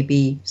he may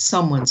be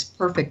someone's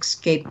perfect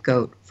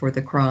scapegoat for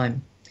the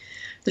crime.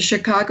 The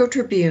Chicago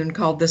Tribune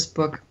called this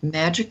book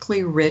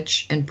magically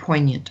rich and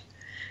poignant.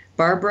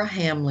 Barbara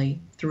Hambly,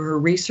 through her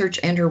research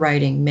and her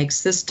writing,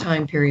 makes this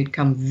time period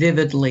come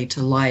vividly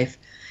to life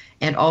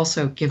and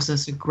also gives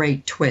us a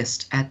great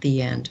twist at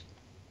the end.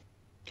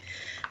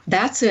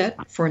 That's it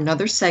for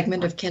another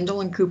segment of Kendall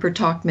and Cooper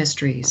Talk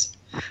Mysteries.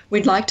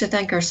 We'd like to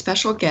thank our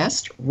special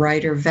guest,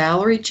 writer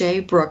Valerie J.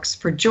 Brooks,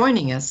 for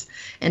joining us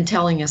and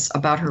telling us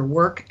about her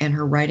work and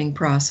her writing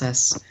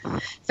process.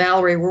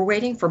 Valerie, we're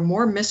waiting for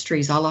more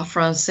mysteries à la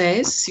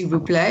française, s'il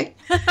vous plaît.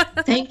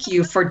 Thank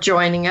you for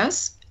joining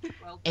us,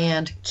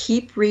 and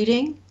keep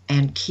reading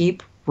and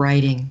keep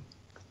writing.